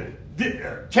than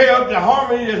to tear up the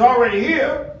harmony that's already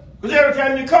here. Because every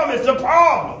time you come, it's a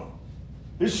problem.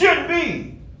 It shouldn't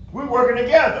be. We're working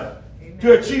together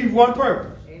to achieve one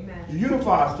purpose. Amen. To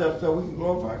unify ourselves so we can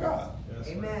glorify God. That's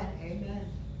Amen. right. Amen.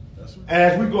 That's right. And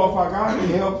as we glorify God,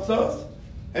 it helps us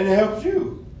and it helps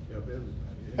you. Help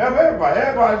everybody. Help everybody.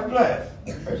 Everybody's blessed.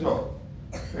 Praise the Lord.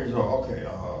 Praise the Lord. Okay.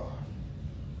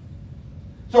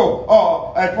 So,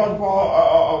 as Pastor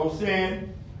Paul was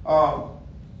saying,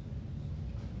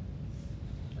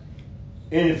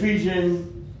 in Ephesians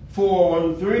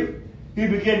 4:1-3, he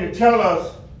began to tell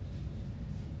us,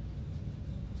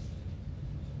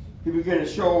 he began to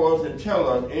show us and tell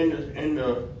us in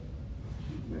the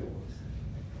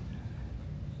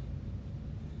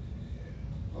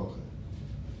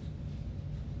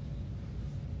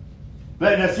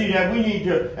letting us see that we need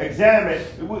to examine,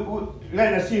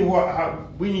 letting us see how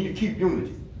we need to keep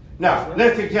unity. Now,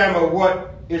 let's examine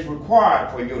what is required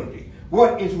for unity.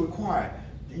 What is required?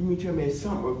 You mean to tell me it's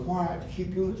something required to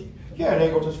keep unity? Yeah, it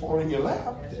ain't going to just fall in your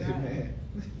lap. Amen.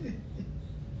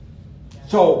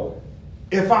 So,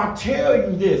 if I tell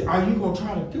you this, are you going to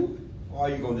try to do it? Or are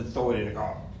you going to throw it in the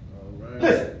garbage? All right.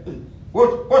 Listen,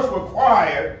 what's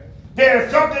required, there's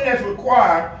something that's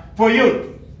required for unity.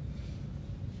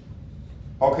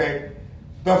 Okay,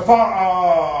 the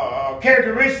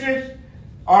characteristics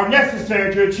are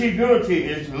necessary to achieve unity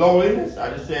is lowliness, I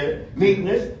just said it,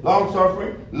 meekness,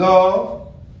 long-suffering,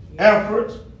 love,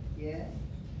 efforts. Yes.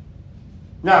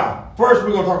 Now, first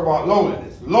we're going to talk about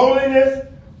lowliness. Lowliness,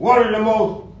 one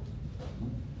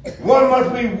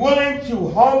must be willing to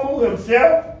humble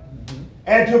himself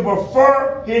and to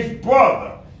prefer his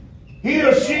brother. He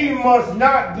or she must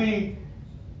not be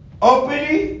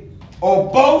uppity or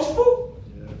boastful,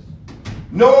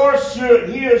 nor should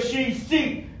he or she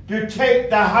seek to take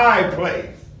the high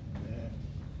place.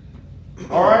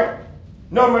 All right?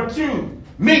 Number 2,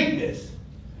 meekness.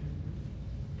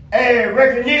 A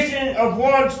recognition of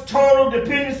one's total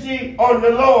dependency on the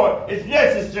Lord is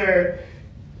necessary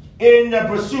in the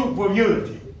pursuit for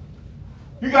unity.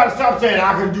 You got to stop saying,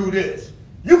 I can do this.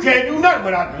 You can't do nothing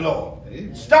without the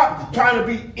Lord. Stop trying to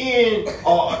be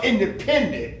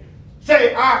independent.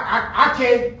 Say, I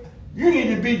can't. You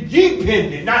need to be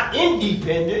dependent, not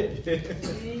independent.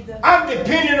 Jesus. I'm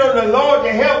dependent on the Lord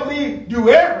to help me do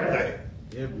everything.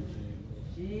 Everything.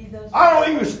 Jesus. I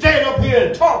don't even stand up here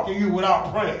and talk to you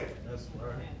without praying. That's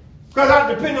right. Because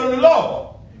I depend on the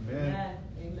Lord. Amen. Amen.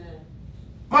 Amen.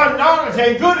 My knowledge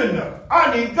ain't good enough.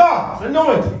 I need God's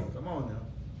anointing. Come on now.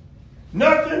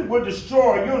 Nothing would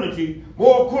destroy unity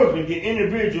more quickly than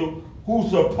individuals who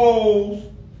suppose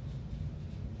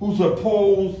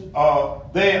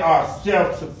they are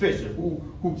self-sufficient,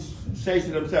 who say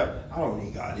to themselves, I don't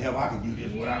need God's help, I can do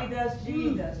this without.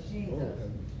 Jesus. Oh,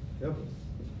 help us.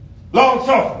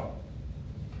 Long-suffering.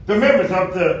 The members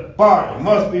of the body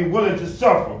must be willing to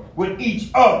suffer with each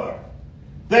other.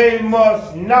 They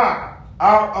must not,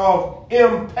 out of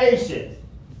impatience,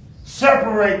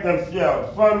 separate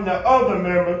themselves from the other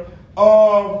members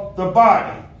of the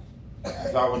body.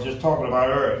 As I was just talking about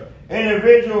earlier.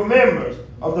 Individual members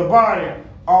of the body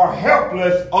are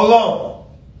helpless alone.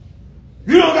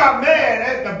 You don't got mad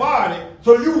at the body,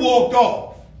 so you walked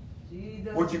off.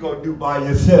 Jesus. What you gonna do by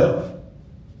yourself?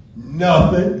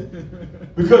 Nothing.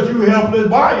 Because you helpless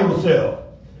by yourself.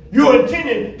 You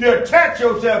intended to attach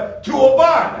yourself to a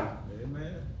body.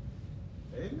 Amen.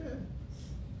 Amen.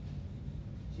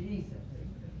 Jesus.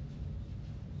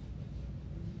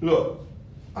 Look,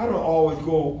 I don't always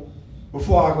go,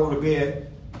 before I go to bed,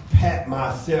 pat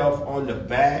myself on the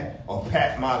back or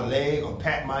pat my leg or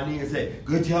pat my knee and say,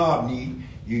 good job, knee.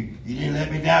 You didn't let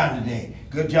me down today.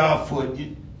 Good job, foot.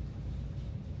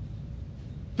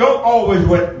 Don't always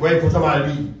wait for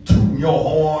somebody to be tooting your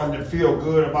horn to feel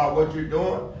good about what you're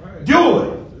doing. Right. Do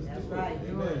it. That's right.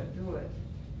 Do it. Do it.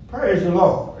 Praise the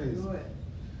Lord. Praise. Do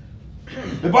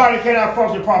it. The body cannot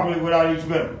function properly without each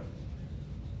member.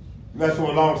 That's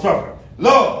what long suffering.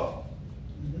 Love.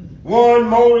 One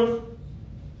motive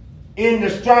in the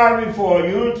striving for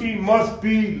unity must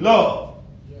be love.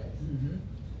 Yes.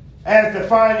 As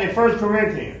defined in 1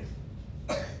 Corinthians.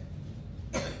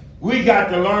 We got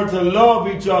to learn to love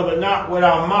each other, not with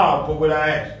our mouth, but with our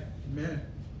action. Amen.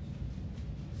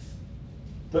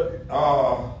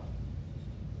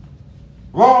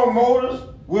 Wrong motives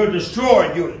will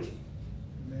destroy unity.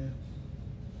 Amen.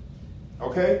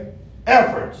 Okay?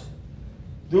 Efforts.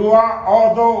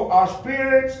 Although our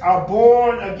spirits are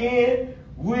born again,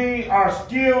 we are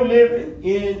still living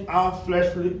in our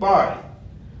fleshly body.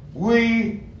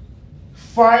 We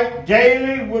fight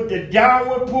daily with the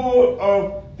downward pull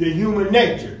of the human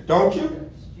nature, don't you?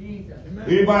 Jesus. Amen.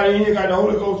 Anybody in here got the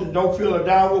Holy Ghost and don't feel a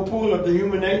downward pull of the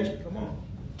human nature? Come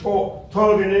on.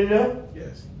 Tugging in there?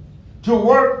 Yes. To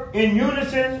work in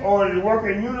unison or to work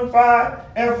in unified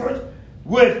efforts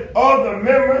with other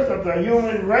members of the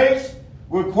human race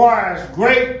requires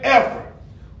great effort.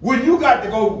 When you got to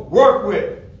go work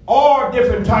with all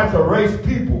different types of race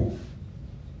people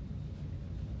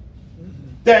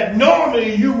that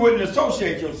normally you wouldn't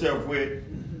associate yourself with,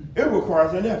 it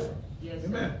requires an effort. Yes, sir.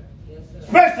 Amen. Yes, sir.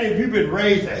 Especially if you've been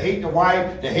raised to hate the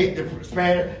white, to hate the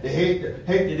Spanish, to hate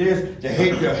the this, to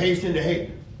hate the Haitian, to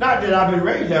hate. Not that I've been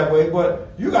raised that way,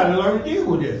 but you got to learn to deal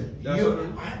with this.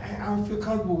 I don't feel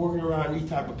comfortable working around these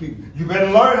type of people. You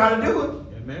better learn how to do it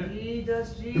Amen.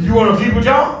 Jesus, if Jesus. you want to keep a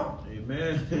job.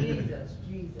 Amen. Jesus,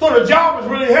 Jesus. So the job is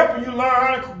really helping you learn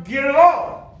how to get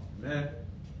along. Amen.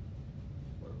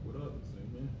 Work with others.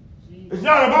 Amen. Jesus. It's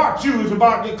not about you. It's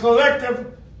about the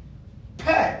collective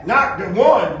pack, not the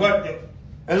one. But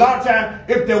a lot of times,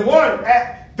 if the one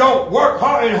don't work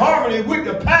in harmony with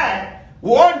the pack,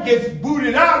 one gets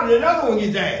booted out and another one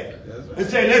gets added. That's right. And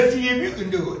say, let's see if you can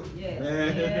do it. Yes,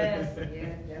 Amen. yes,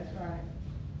 yes, that's right.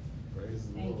 Praise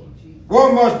the Thank Lord. you, Jesus.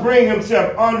 One must bring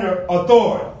himself under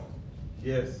authority.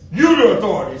 Yes. You the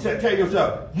authority. So tell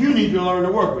yourself, you need to learn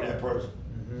to work with that person.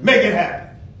 Mhm. Make it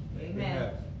happen. Amen.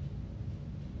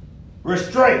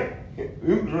 Restrain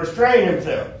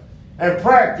himself and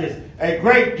practice a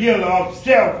great deal of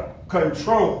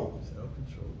self-control.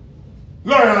 Self-control.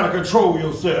 Learn how to control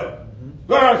yourself. Mhm.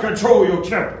 Learn how to control your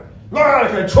temper. Learn how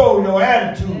to control your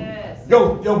attitude. Yes.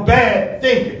 Your bad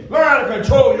thinking. Learn how to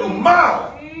control your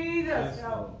mouth. Jesus. Yes,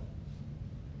 Lord.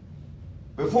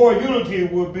 Before unity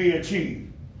will be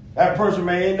achieved, that person you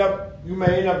may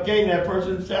end up gaining that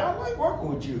person and say, I like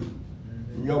working with you.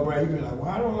 And your brain, you be like, well,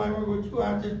 I don't like working with you.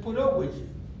 I just put up with you.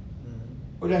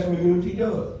 Mhm. Well, that's what unity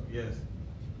does. Yes.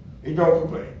 It don't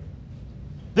complain.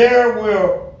 There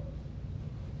will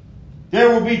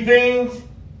be things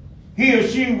he or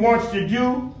she wants to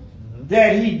do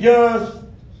that he does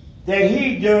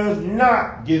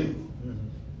not do. Mhm.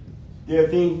 There are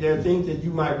things that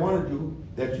you might want to do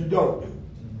that you don't do.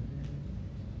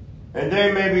 And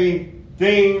there may be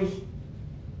things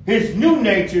his new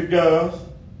nature does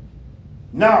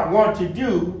not want to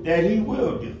do that he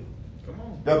will do. Come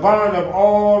on. The bond of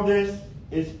all this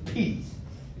is peace.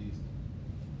 Peace.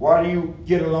 Why do you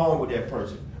get along with that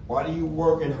person? Why do you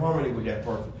work in harmony with that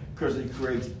person? Because it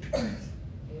creates peace.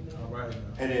 All right now.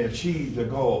 And it achieves a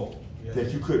goal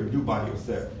that you couldn't do by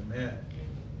yourself. Amen.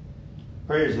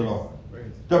 Praise the Lord. Praise.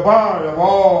 The bond of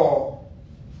all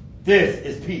this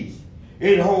is peace.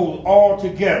 It holds all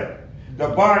together. The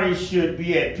body should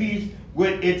be at peace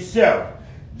with itself.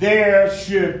 There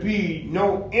should be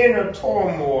no inner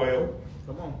turmoil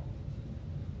Come on.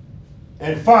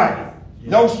 and fighting,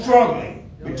 no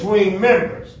struggling between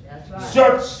members. That's right.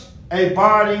 Such a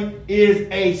body is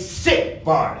a sick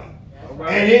body, All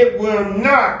right. and it will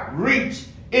not reach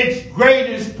its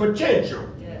greatest potential.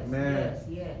 Yes, Amen. yes,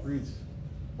 yes. Preach.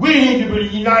 We need to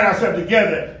unite ourselves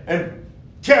together and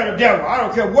tell the devil, I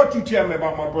don't care what you tell me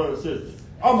about my brothers and sisters.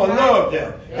 I'm going to love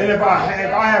them. And if I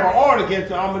have an order against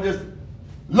them, I'm going to just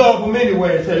love them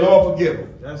anyway and say, Lord, forgive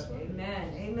them. That's right.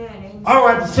 Amen, amen, amen. I don't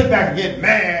have to sit back and get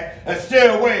mad and stay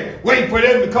away, waiting for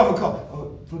them to come and come.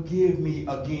 Oh, forgive me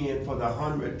again for the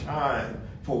 100th time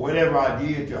for whatever I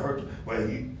did to hurt you. Well,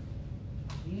 when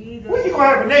Jesus. you going to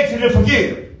have a nature to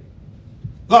forgive?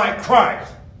 Like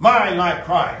Christ. Mind like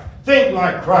Christ. Think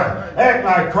like Christ. Act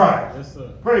like Christ. Yes, sir.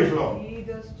 Praise the Lord.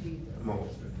 Jesus, Jesus. Come on,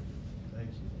 Spirit. Thank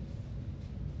you.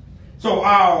 So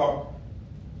our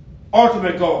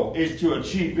ultimate goal is to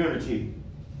achieve unity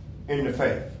in the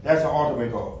faith. That's our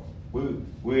ultimate goal.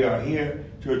 We are here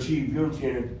to achieve unity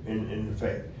in the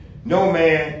faith. No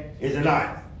man is an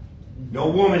island. No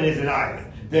woman is an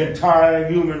island. The entire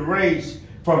human race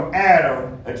from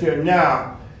Adam until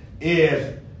now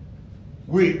is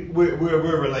we're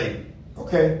related.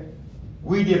 Okay?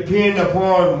 We depend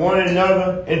upon one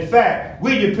another. In fact,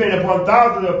 we depend upon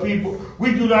thousands of people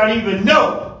we do not even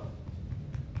know.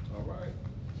 All right.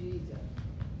 Jesus.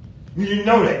 You didn't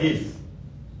know that, did you?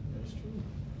 That's true.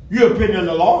 You're depending on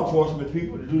the law enforcement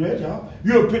people to do their job.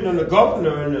 You're depending on the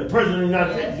governor and the president of the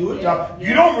United States to do his job.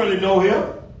 You don't really know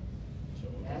him.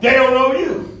 They don't know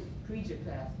you. Preach it,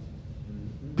 Pastor.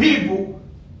 People,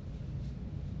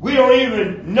 we don't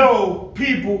even know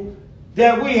people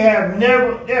that we have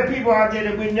never, there are people out there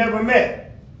that we never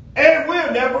met. And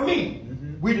we'll never meet.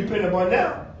 We depend upon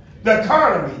them. The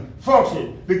economy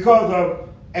functions because of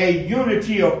a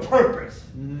unity of purpose.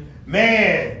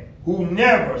 Man who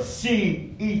never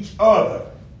see each other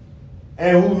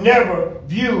and who never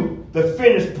view the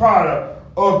finished product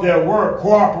of their work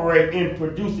cooperate in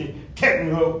producing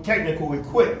technical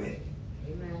equipment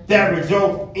that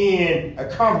results in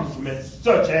accomplishments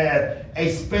such as a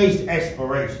space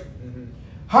exploration.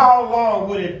 How long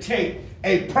would it take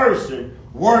a person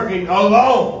working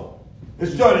alone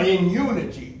instead of in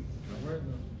unity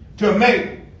to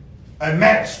make a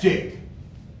matchstick,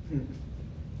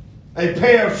 a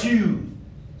pair of shoes,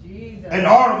 an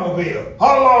automobile?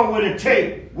 How long would it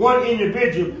take one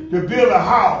individual to build a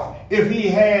house if he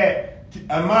had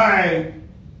a mind,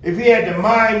 if he had to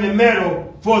mine the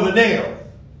metal for the nails,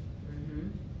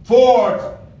 forge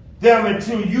them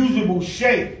into usable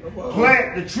shape,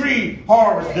 plant the tree,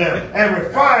 harvest them, and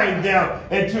refine them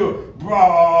into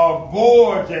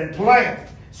boards and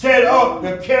planks, set up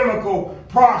the chemical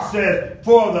process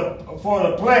for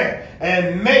the plant,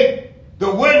 and make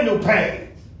the window panes?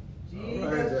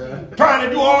 Trying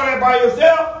to do all that by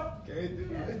yourself?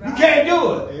 You can't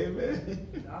do it.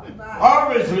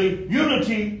 Obviously,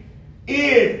 unity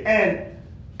is an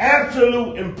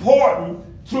absolute importance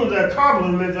to the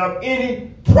accomplishment of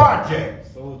any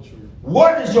project. So true.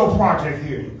 What is your project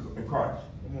here in Christ?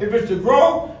 If it's to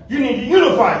grow, you need to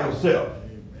unify yourself.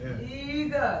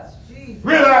 Jesus.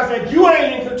 Realize that you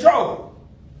ain't in control.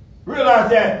 Realize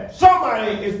that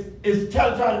somebody is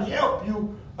trying to help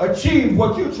you achieve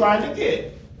what you're trying to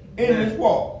get in this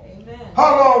walk. Amen.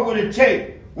 How long would it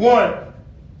take one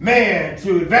man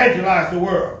to evangelize the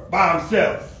world by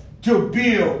himself, to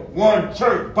build one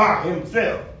church by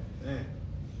himself?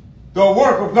 The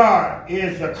work of God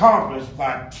is accomplished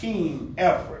by team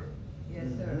effort. Yes,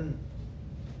 sir.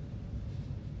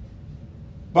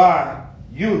 By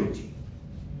unity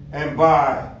and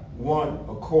by one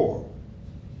accord.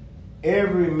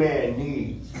 Every man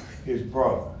needs his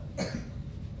brother.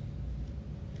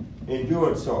 In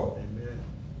doing so,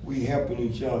 we helping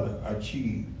each other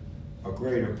achieve a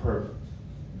greater purpose.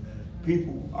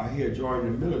 People are here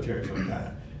joining the military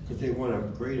sometimes because they want a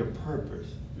greater purpose.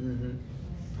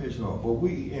 Praise the Lord. But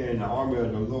we in the army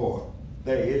of the Lord,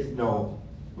 there is no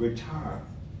retirement.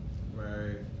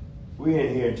 Right. We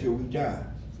in here until we die.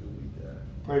 Till we die.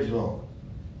 Praise the Lord.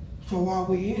 So while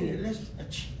we in it, let's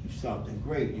achieve something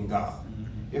great in God.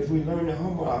 If we learn to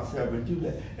humble ourselves and do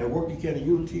that and work together in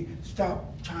unity, stop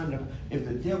trying to, if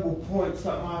the devil points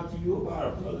something out to you about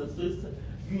a brother or sister,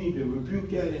 you need to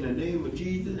rebuke that in the name of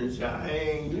Jesus and say, I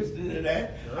ain't listening to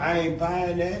that. I ain't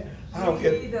buying that. I don't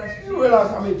care. You realize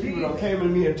how many people that came to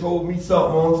me and told me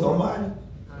something on somebody?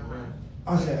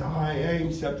 I said, I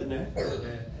ain't accepting that. That's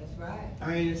right.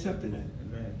 I ain't accepting that.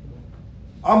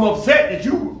 I'm upset that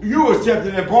you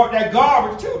accepted and brought that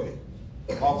garbage to me.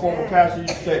 My former pastor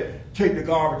used to say, take the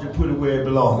garbage and put it where it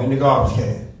belongs, in the garbage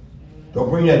can. Don't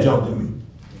bring that junk to me.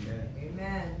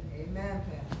 Amen. Amen,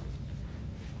 Pastor.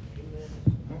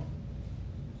 Amen.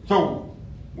 So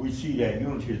we see that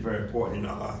unity is very important in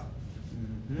our life.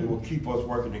 It will keep us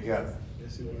working together.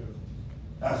 Yes, it will.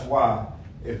 That's why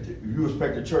if you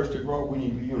expect the church to grow, we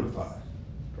need to be unified.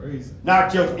 Praise Him.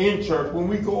 Not just in church. When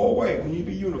we go away, we need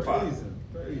to be unified. Praise Him.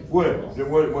 Praise Him.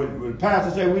 When the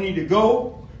pastor say we need to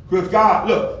go, because God,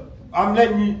 look, I'm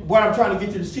letting you, what I'm trying to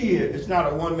get you to see here, it's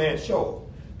not a one-man show.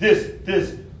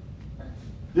 This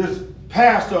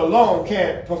pastor alone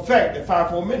can't perfect the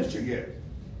fivefold ministry yet.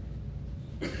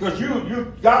 Because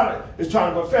God is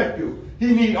trying to perfect you.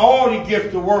 He needs all the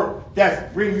gifts to work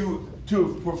that bring you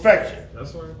to perfection.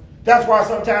 That's right. That's why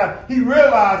sometimes he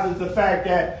realizes the fact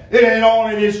that it ain't all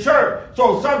in his church.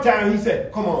 So sometimes he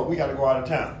said, come on, we got to go out of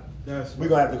town. We're going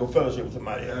to have to go fellowship with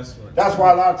somebody else. That's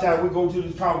why a lot of times we go to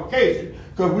this convocation.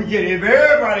 Because we get, if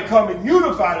everybody come and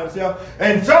unify themselves,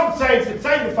 and some saints and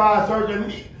sanctify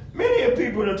certain, many of the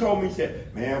people that told me,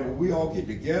 said, man, when we all get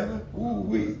together,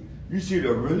 you see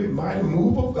the really mighty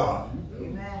move of God.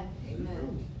 Amen.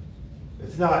 Amen.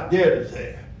 It's not there to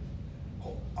say,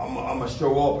 I'm going to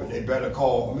show up and they better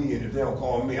call me, and if they don't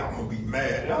call me, I'm going to be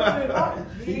mad.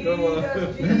 You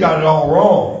got it all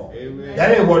wrong. Amen.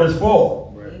 That ain't what it's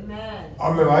for. Amen. I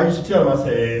remember I used to tell them, I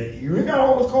said, you ain't got to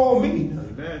always call me.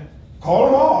 Amen. Call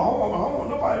them all. I don't want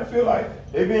nobody to feel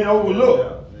like they're being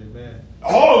overlooked. Amen.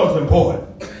 All of us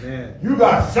important. Amen. You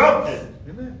got something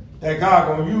Amen. that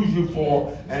God going to use you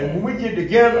for. And when we get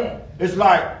together, it's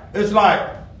like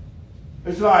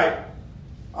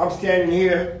I'm standing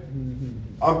here,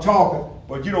 I'm talking,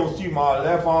 but you don't see my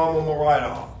left arm or my right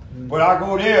arm. But I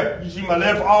go there, you see my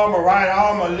left arm, my right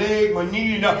arm, my leg, my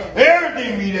knee,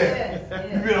 everything be there.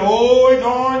 Yes. You been always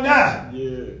on now.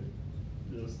 Yeah.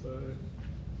 Yes, sir.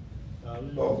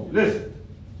 So listen,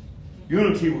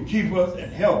 unity will keep us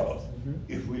and help us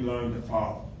if we learn to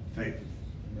follow faithfully.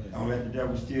 Don't let the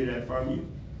devil steal that from you.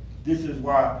 This is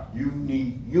why you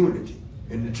need unity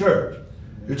in the church.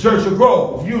 The church will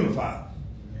grow if unified.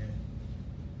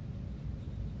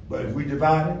 But if we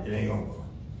divide it, it ain't gonna grow.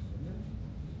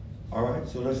 All right,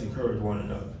 so let's encourage one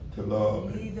another to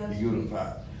love and be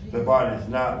unified. The body is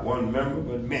not one member,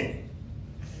 but many.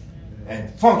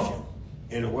 And function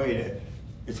in a way that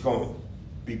it's going to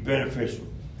be beneficial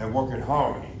and work in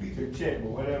harmony. Be content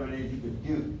with whatever it is you can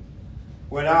do.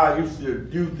 When I used to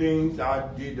do things, I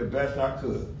did the best I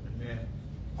could. Amen.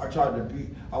 I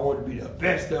wanted to be the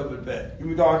best of the best.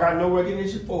 Even though I got no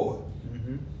recognition for it.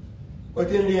 Mm-hmm. But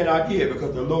then in the end I did,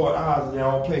 because the Lord's eyes in their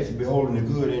own place and beholding the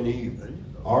good and the evil.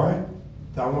 All right?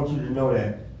 So I want you to know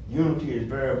that unity is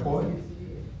very important.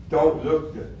 Don't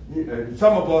look,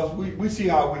 some of us, we see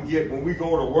how we get when we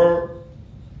go to work,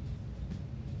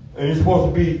 and it's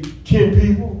supposed to be 10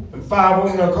 people, and 5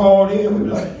 of them are called in. We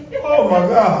be like, oh my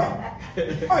God,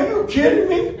 are you kidding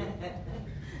me?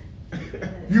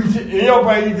 In your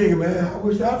brain, you thinking, man, I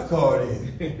wish I'd have called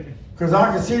in. Because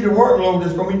I can see the workload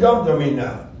that's going to be dumped on me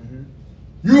now. Mm-hmm.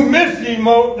 You miss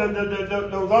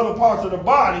those other parts of the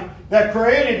body that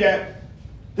created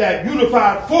that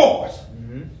unified force.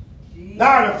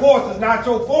 Now the force is not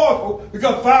so forceful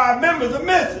because 5 members are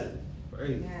missing.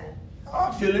 Right.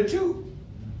 I feel it too.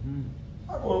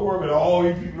 Mm-hmm. I go to work and all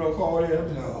these people don't call in.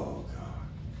 I'm like, oh God.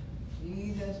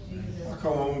 Jesus. I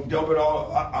come home, dump it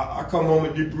all. I come home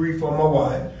and debrief on my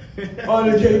wife. Oh,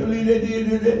 they can't believe they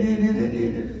did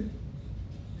it.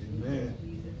 Amen.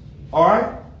 All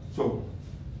right? So,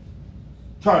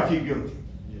 try to keep unity.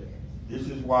 Yeah. This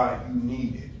is why you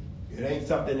need it. It ain't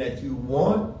something that you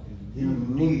want. You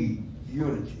need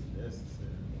unity.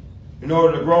 In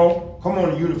order to grow, come on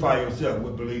and unify yourself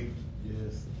with believers.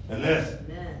 Yes. And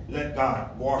let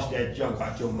God wash that junk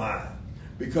out your mind.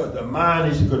 Because the mind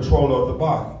is the controller of the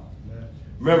body. Amen.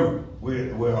 Remember,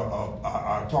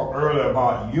 I talked earlier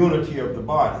about unity of the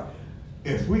body.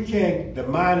 If we can't, the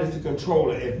mind is the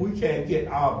controller. If we can't get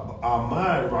our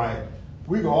mind right,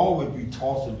 we can always be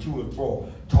tossing to and fro,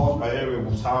 tossed by every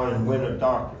sound and wind of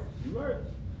doctrine. You're right.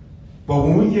 But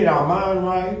when we get our mind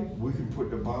right, we can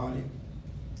put the body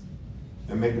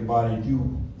and make the body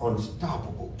do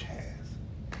unstoppable tasks.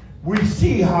 We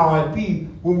see how it be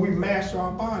when we master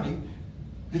our body,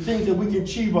 the things that we can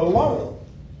achieve alone.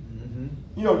 Mm-hmm.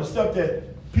 You know, the stuff that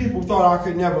people thought I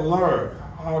could never learn,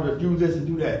 how to do this and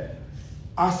do that.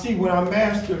 I see when I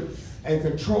mastered and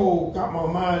got my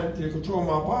mind to control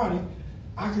my body,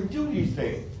 I can do these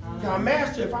things. I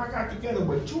master if I got together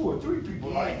with 2 or 3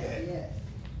 people like that. Yes.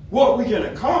 What we can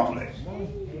accomplish.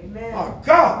 Amen. Oh,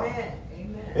 God. Amen.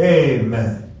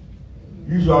 Amen.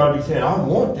 You should already be saying, I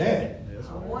want that.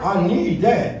 I need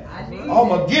that. I'm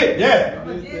going to get that.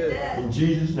 In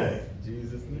Jesus' name.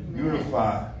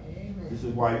 Unify. This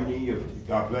is why you need unity.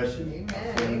 God bless you.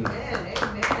 Amen. Amen.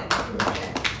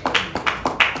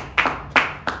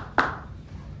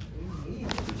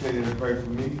 Continue to pray for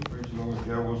me. Praise the Lord. The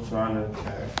devil's trying to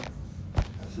attack.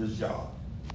 That's his job.